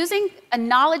words, using a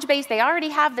knowledge base they already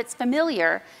have that's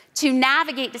familiar to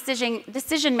navigate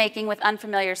decision making with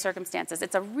unfamiliar circumstances.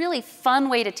 It's a really fun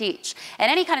way to teach,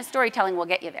 and any kind of storytelling will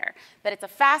get you there, but it's a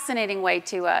fascinating way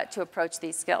to approach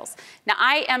these skills. Now,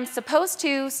 I am supposed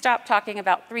to stop talking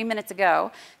about 3 minutes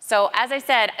ago, so as I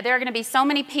said, there are going to be so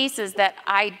many pieces that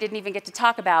I didn't even get to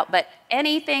talk about, but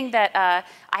anything that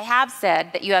I have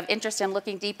said that you have interest in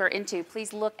looking deeper into,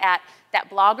 please look at that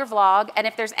blog or vlog, and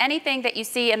if there's anything that you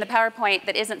see in the PowerPoint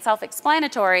that isn't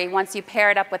self-explanatory once you pair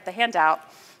it up with the handout,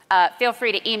 feel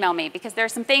free to email me, because there are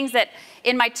some things that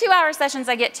in my 2-hour sessions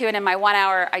I get to and in my 1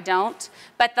 hour I don't.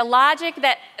 But the logic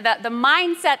that, the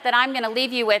mindset that I'm going to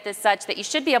leave you with is such that you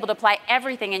should be able to apply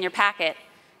everything in your packet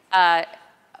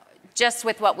just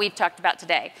with what we've talked about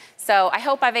today. So I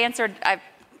hope I've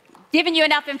given you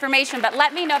enough information, but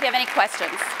let me know if you have any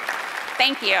questions.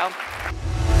 Thank you.